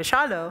of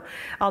Shiloh,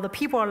 all the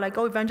people are like,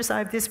 oh, evangelist, I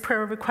have this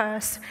prayer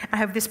request. I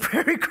have this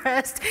prayer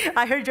request.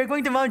 I heard you're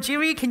going to Mount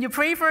Geary. Can you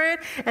pray for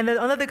it? And then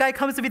another guy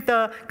comes with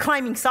the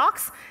climbing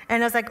socks.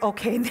 And I was like,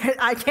 okay,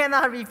 I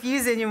cannot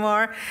refuse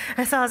anymore.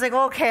 And so I was like,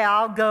 okay,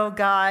 I'll go,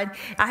 God.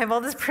 I have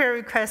all this prayer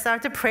requests. I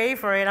have to pray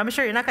for it. I'm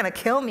sure you're not going to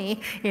kill me,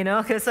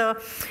 So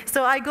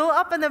I go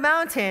up on the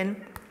mountain.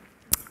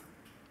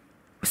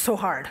 So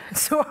hard.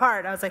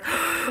 I was like,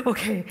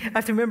 okay, I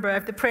have to remember, I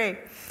have to pray.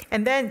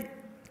 And then,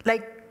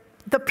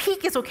 the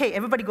peak is okay.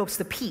 Everybody goes to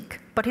the peak.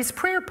 But his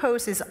prayer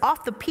post is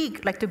off the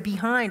peak, to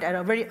behind at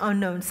a very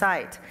unknown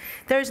site.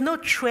 There is no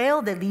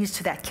trail that leads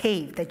to that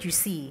cave that you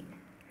see.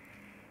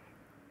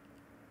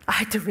 I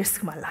had to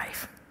risk my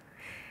life.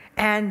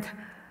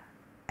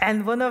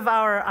 And one of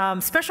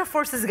our special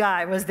forces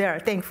guy was there,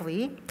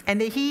 thankfully.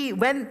 And he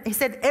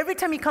said every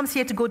time he comes, he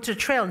had to go to the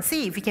trail and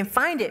see if he can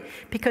find it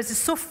because it's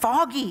so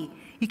foggy.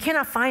 You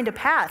cannot find a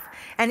path.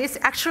 And it's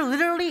actually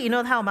literally,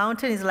 how a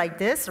mountain is like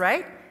this,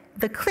 right?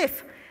 The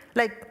cliff,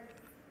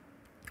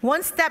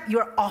 one step,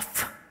 you're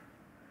off.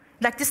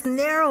 This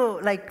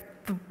narrow,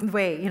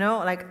 way,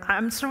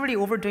 I'm so really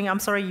overdoing it. I'm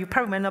sorry, you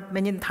probably went up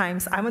many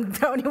times. I went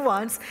there only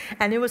once,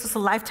 and it was just a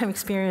lifetime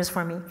experience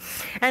for me.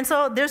 And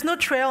so there's no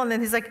trail, and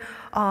then he's like,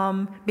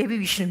 maybe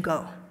we shouldn't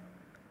go.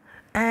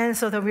 And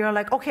so then we were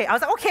like, okay. I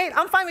was like, okay,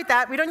 I'm fine with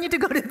that. We don't need to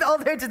go all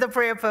the way to the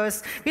prayer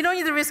post. We don't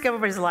need to risk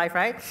everybody's life,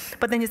 right?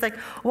 But then he's like,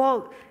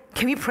 well,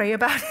 can we pray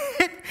about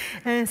it?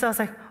 And so I was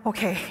like,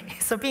 okay.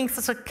 So being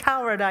such a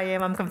coward I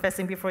am, I'm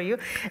confessing before you.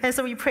 And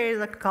so we prayed,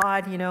 like,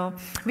 God,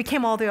 we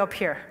came all the way up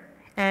here.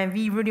 And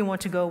we really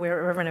want to go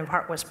where Reverend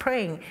Hart was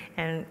praying,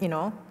 and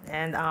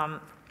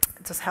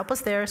just help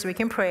us there so we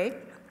can pray.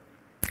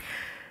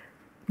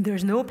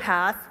 There's no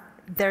path.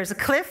 There's a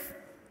cliff,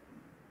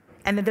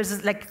 and then there's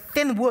this,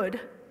 thin wood,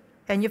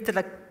 and you have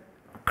to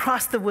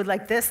cross the wood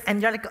like this,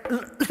 and you're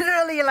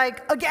literally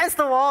against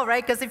the wall,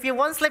 right? Because if you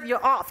one slip,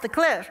 you're off the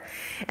cliff.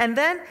 And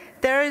then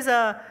there is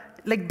a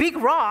big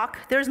rock.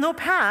 There's no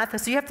path,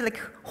 so you have to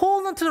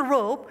hold onto the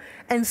rope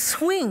and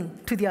swing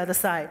to the other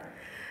side.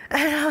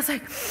 And I was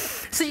like,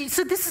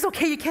 so this is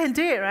okay, you can't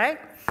do it, right?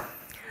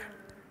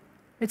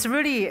 It's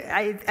really,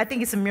 I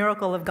think it's a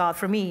miracle of God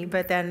for me,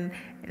 but then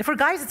for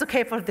guys, it's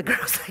okay for the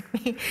girls like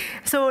me.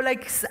 So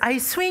I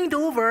swinged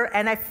over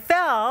and I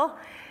fell,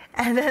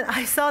 and then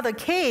I saw the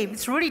cave.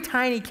 It's a really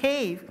tiny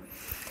cave.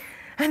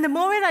 And the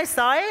moment I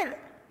saw it,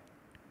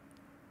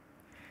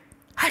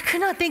 I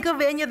could not think of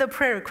any of the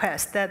prayer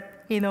requests that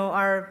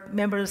our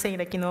members are saying,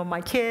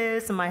 my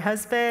kids, my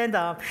husband,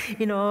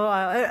 we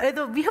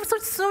have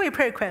so many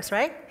prayer requests,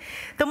 right?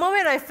 The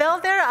moment I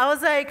fell there, I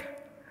was like,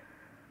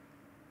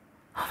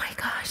 oh my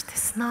gosh,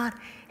 this is not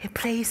a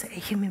place a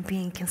human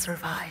being can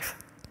survive.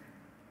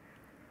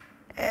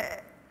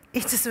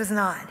 It just was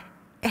not.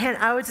 And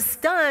I was just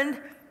stunned.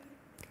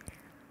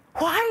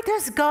 Why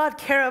does God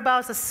care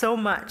about us so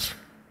much?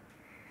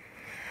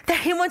 That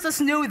he wants us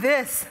to know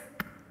this.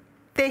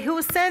 That he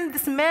will send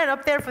this man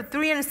up there for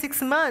 3 years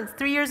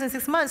and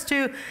 6 months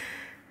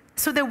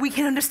so that we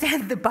can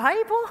understand the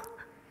Bible?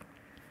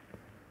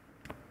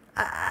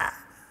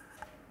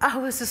 I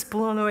was just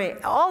blown away.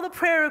 All the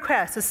prayer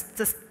requests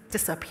just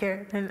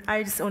disappeared, and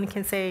I just only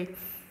can say,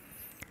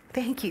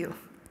 thank you.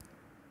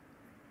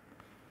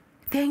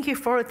 Thank you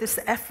for this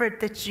effort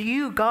that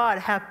you, God,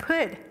 have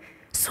put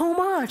so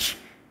much.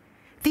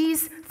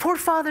 These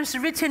forefathers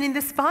written in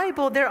this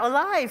Bible, they're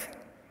alive.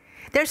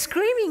 They're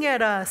screaming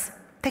at us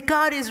that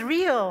God is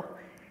real.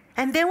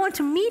 And they want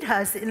to meet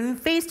us in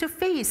face to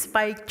face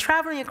by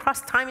traveling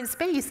across time and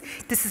space.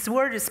 This is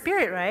Word of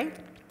Spirit, right?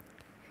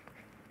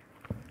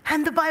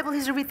 And the Bible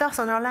is with us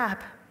on our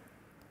lap.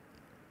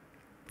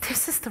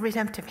 This is the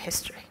redemptive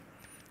history,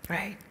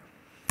 right?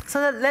 So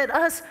let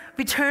us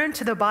return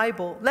to the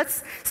Bible.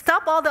 Let's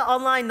stop all the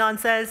online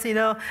nonsense,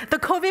 the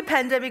COVID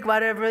pandemic,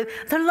 whatever.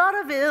 There are a lot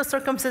of ill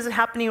circumstances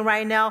happening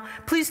right now.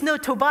 Please know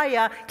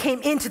Tobiah came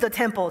into the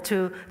temple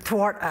to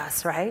thwart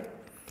us, right?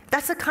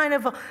 That's a kind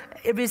of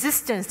a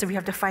resistance that we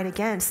have to fight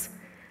against.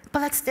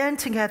 But let's stand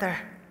together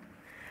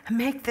and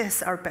make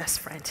this our best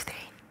friend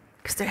today.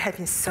 Because there have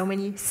been so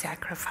many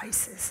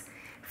sacrifices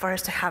for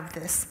us to have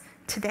this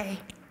today.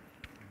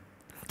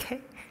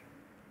 Okay?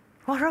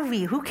 What are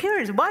we? Who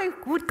cares? Why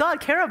would God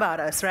care about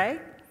us,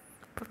 right?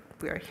 But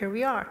here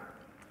we are.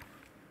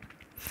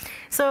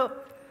 So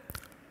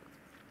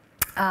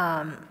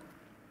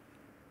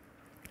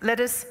let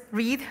us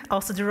read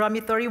also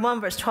Deuteronomy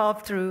 31, verse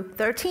 12 through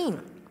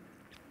 13.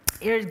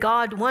 Here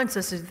God wants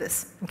us to do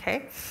this,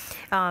 okay?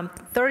 Chapter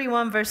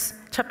 31, verse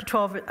 12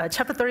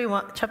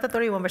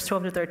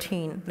 to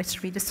 13.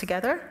 Let's read this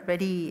together.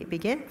 Ready,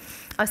 begin.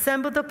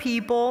 Assemble the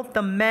people,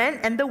 the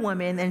men and the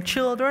women and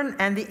children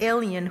and the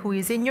alien who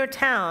is in your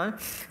town,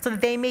 so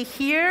that they may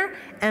hear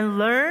and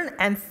learn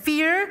and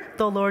fear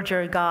the Lord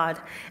your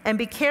God, and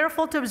be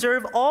careful to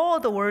observe all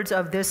the words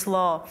of this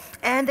law.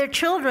 And their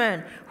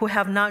children who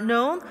have not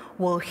known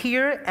will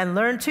hear and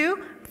learn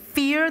to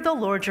fear the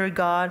Lord your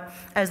God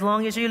as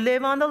long as you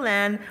live on the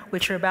land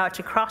which you're about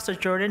to cross the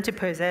Jordan to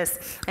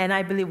possess. And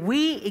I believe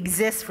we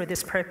exist for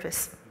this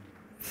purpose.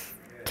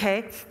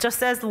 Okay?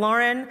 Just as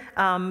Lauren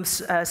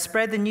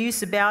spread the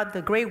news about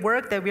the great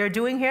work that we are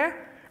doing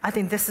here, I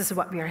think this is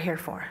what we are here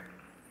for.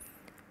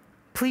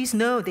 Please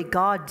know that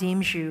God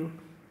deems you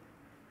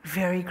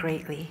very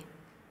greatly.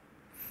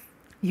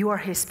 You are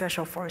his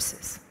special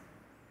forces.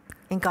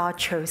 And God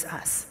chose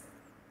us.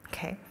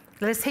 Okay?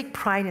 Let us take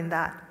pride in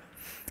that.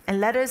 And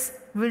let us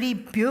really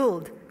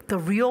build the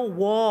real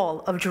wall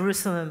of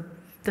Jerusalem,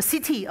 the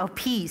city of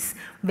peace,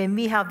 when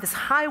we have this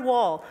high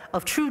wall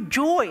of true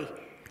joy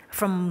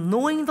from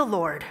knowing the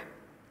Lord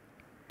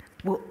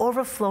will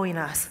overflow in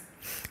us.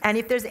 And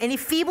if there's any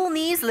feeble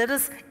knees, let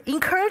us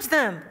encourage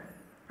them,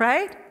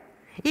 right?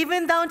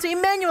 Even down to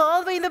Emmanuel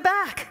all the way in the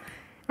back,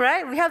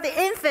 right? We have the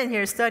infant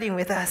here studying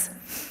with us.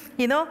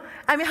 You know,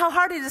 I mean, how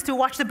hard it is to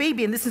watch the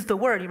baby and listen to the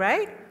word,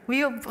 right?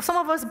 Some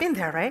of us have been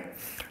there, right?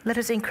 Let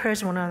us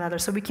encourage one another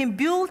so we can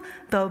build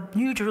the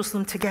New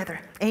Jerusalem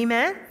together.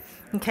 Amen?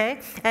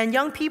 Okay? And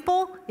young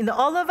people,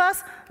 all of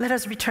us, let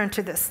us return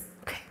to this.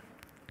 Okay?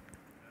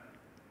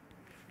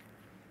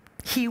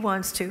 He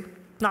wants to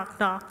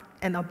knock,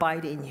 and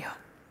abide in you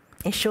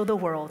and show the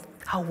world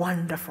how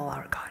wonderful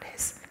our God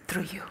is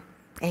through you.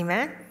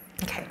 Amen?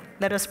 Okay,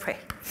 let us pray.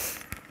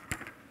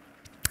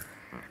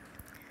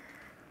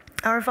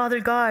 Our Father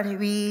God,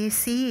 we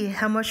see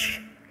how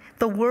much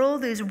the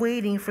world is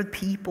waiting for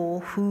people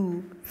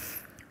who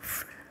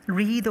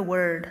read the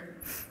word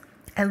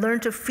and learn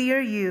to fear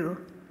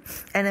you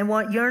and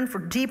yearn for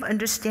deep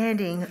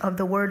understanding of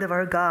the word of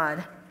our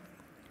God,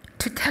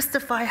 to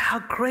testify how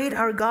great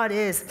our God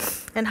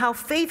is and how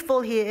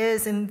faithful he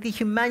is in the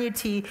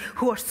humanity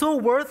who are so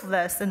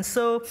worthless and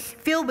so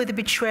filled with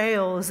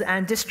betrayals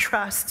and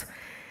distrust.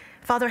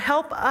 Father,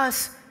 help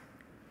us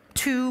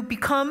to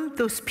become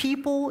those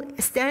people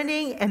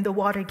standing in the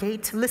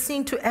Watergate,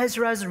 listening to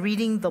Ezra's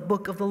reading the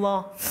book of the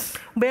law.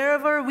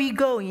 Wherever we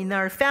go, in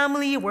our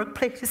family,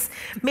 workplaces,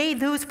 may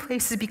those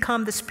places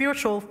become the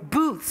spiritual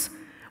booths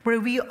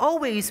where we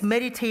always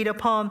meditate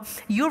upon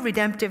your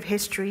redemptive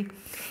history.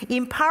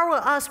 Empower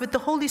us with the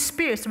Holy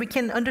Spirit so we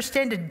can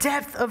understand the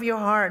depth of your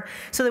heart,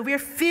 so that we are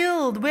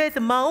filled with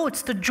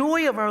ma'ot, the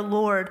joy of our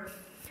Lord,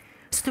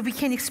 so that we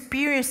can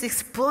experience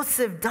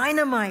explosive,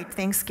 dynamite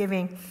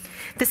thanksgiving.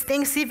 This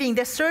thanksgiving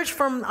that surges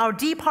from our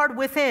deep heart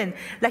within,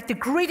 like the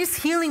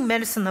greatest healing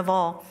medicine of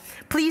all.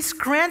 Please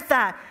grant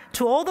that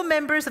to all the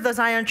members of the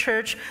Zion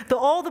Church, to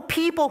all the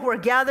people who are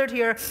gathered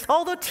here,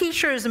 all the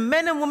teachers,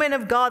 men and women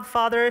of God,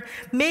 Father.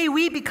 May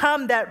we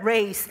become that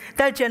race,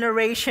 that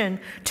generation,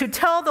 to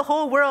tell the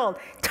whole world,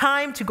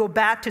 time to go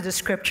back to the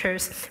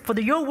scriptures, for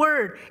your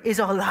word is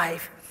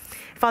alive.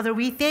 Father,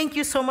 we thank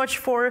you so much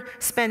for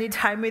spending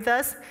time with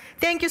us.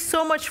 Thank you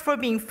so much for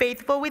being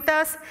faithful with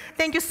us.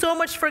 Thank you so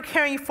much for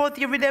carrying forth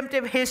your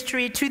redemptive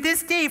history to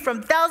this day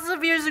from thousands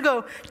of years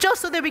ago,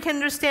 just so that we can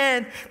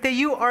understand that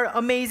you are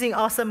amazing,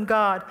 awesome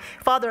God.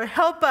 Father,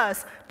 help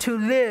us to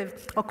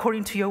live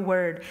according to your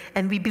word,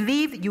 and we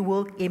believe you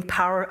will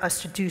empower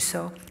us to do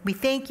so. We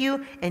thank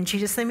you. In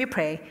Jesus' name we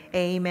pray.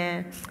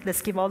 Amen.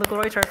 Let's give all the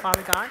glory to our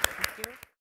Father God.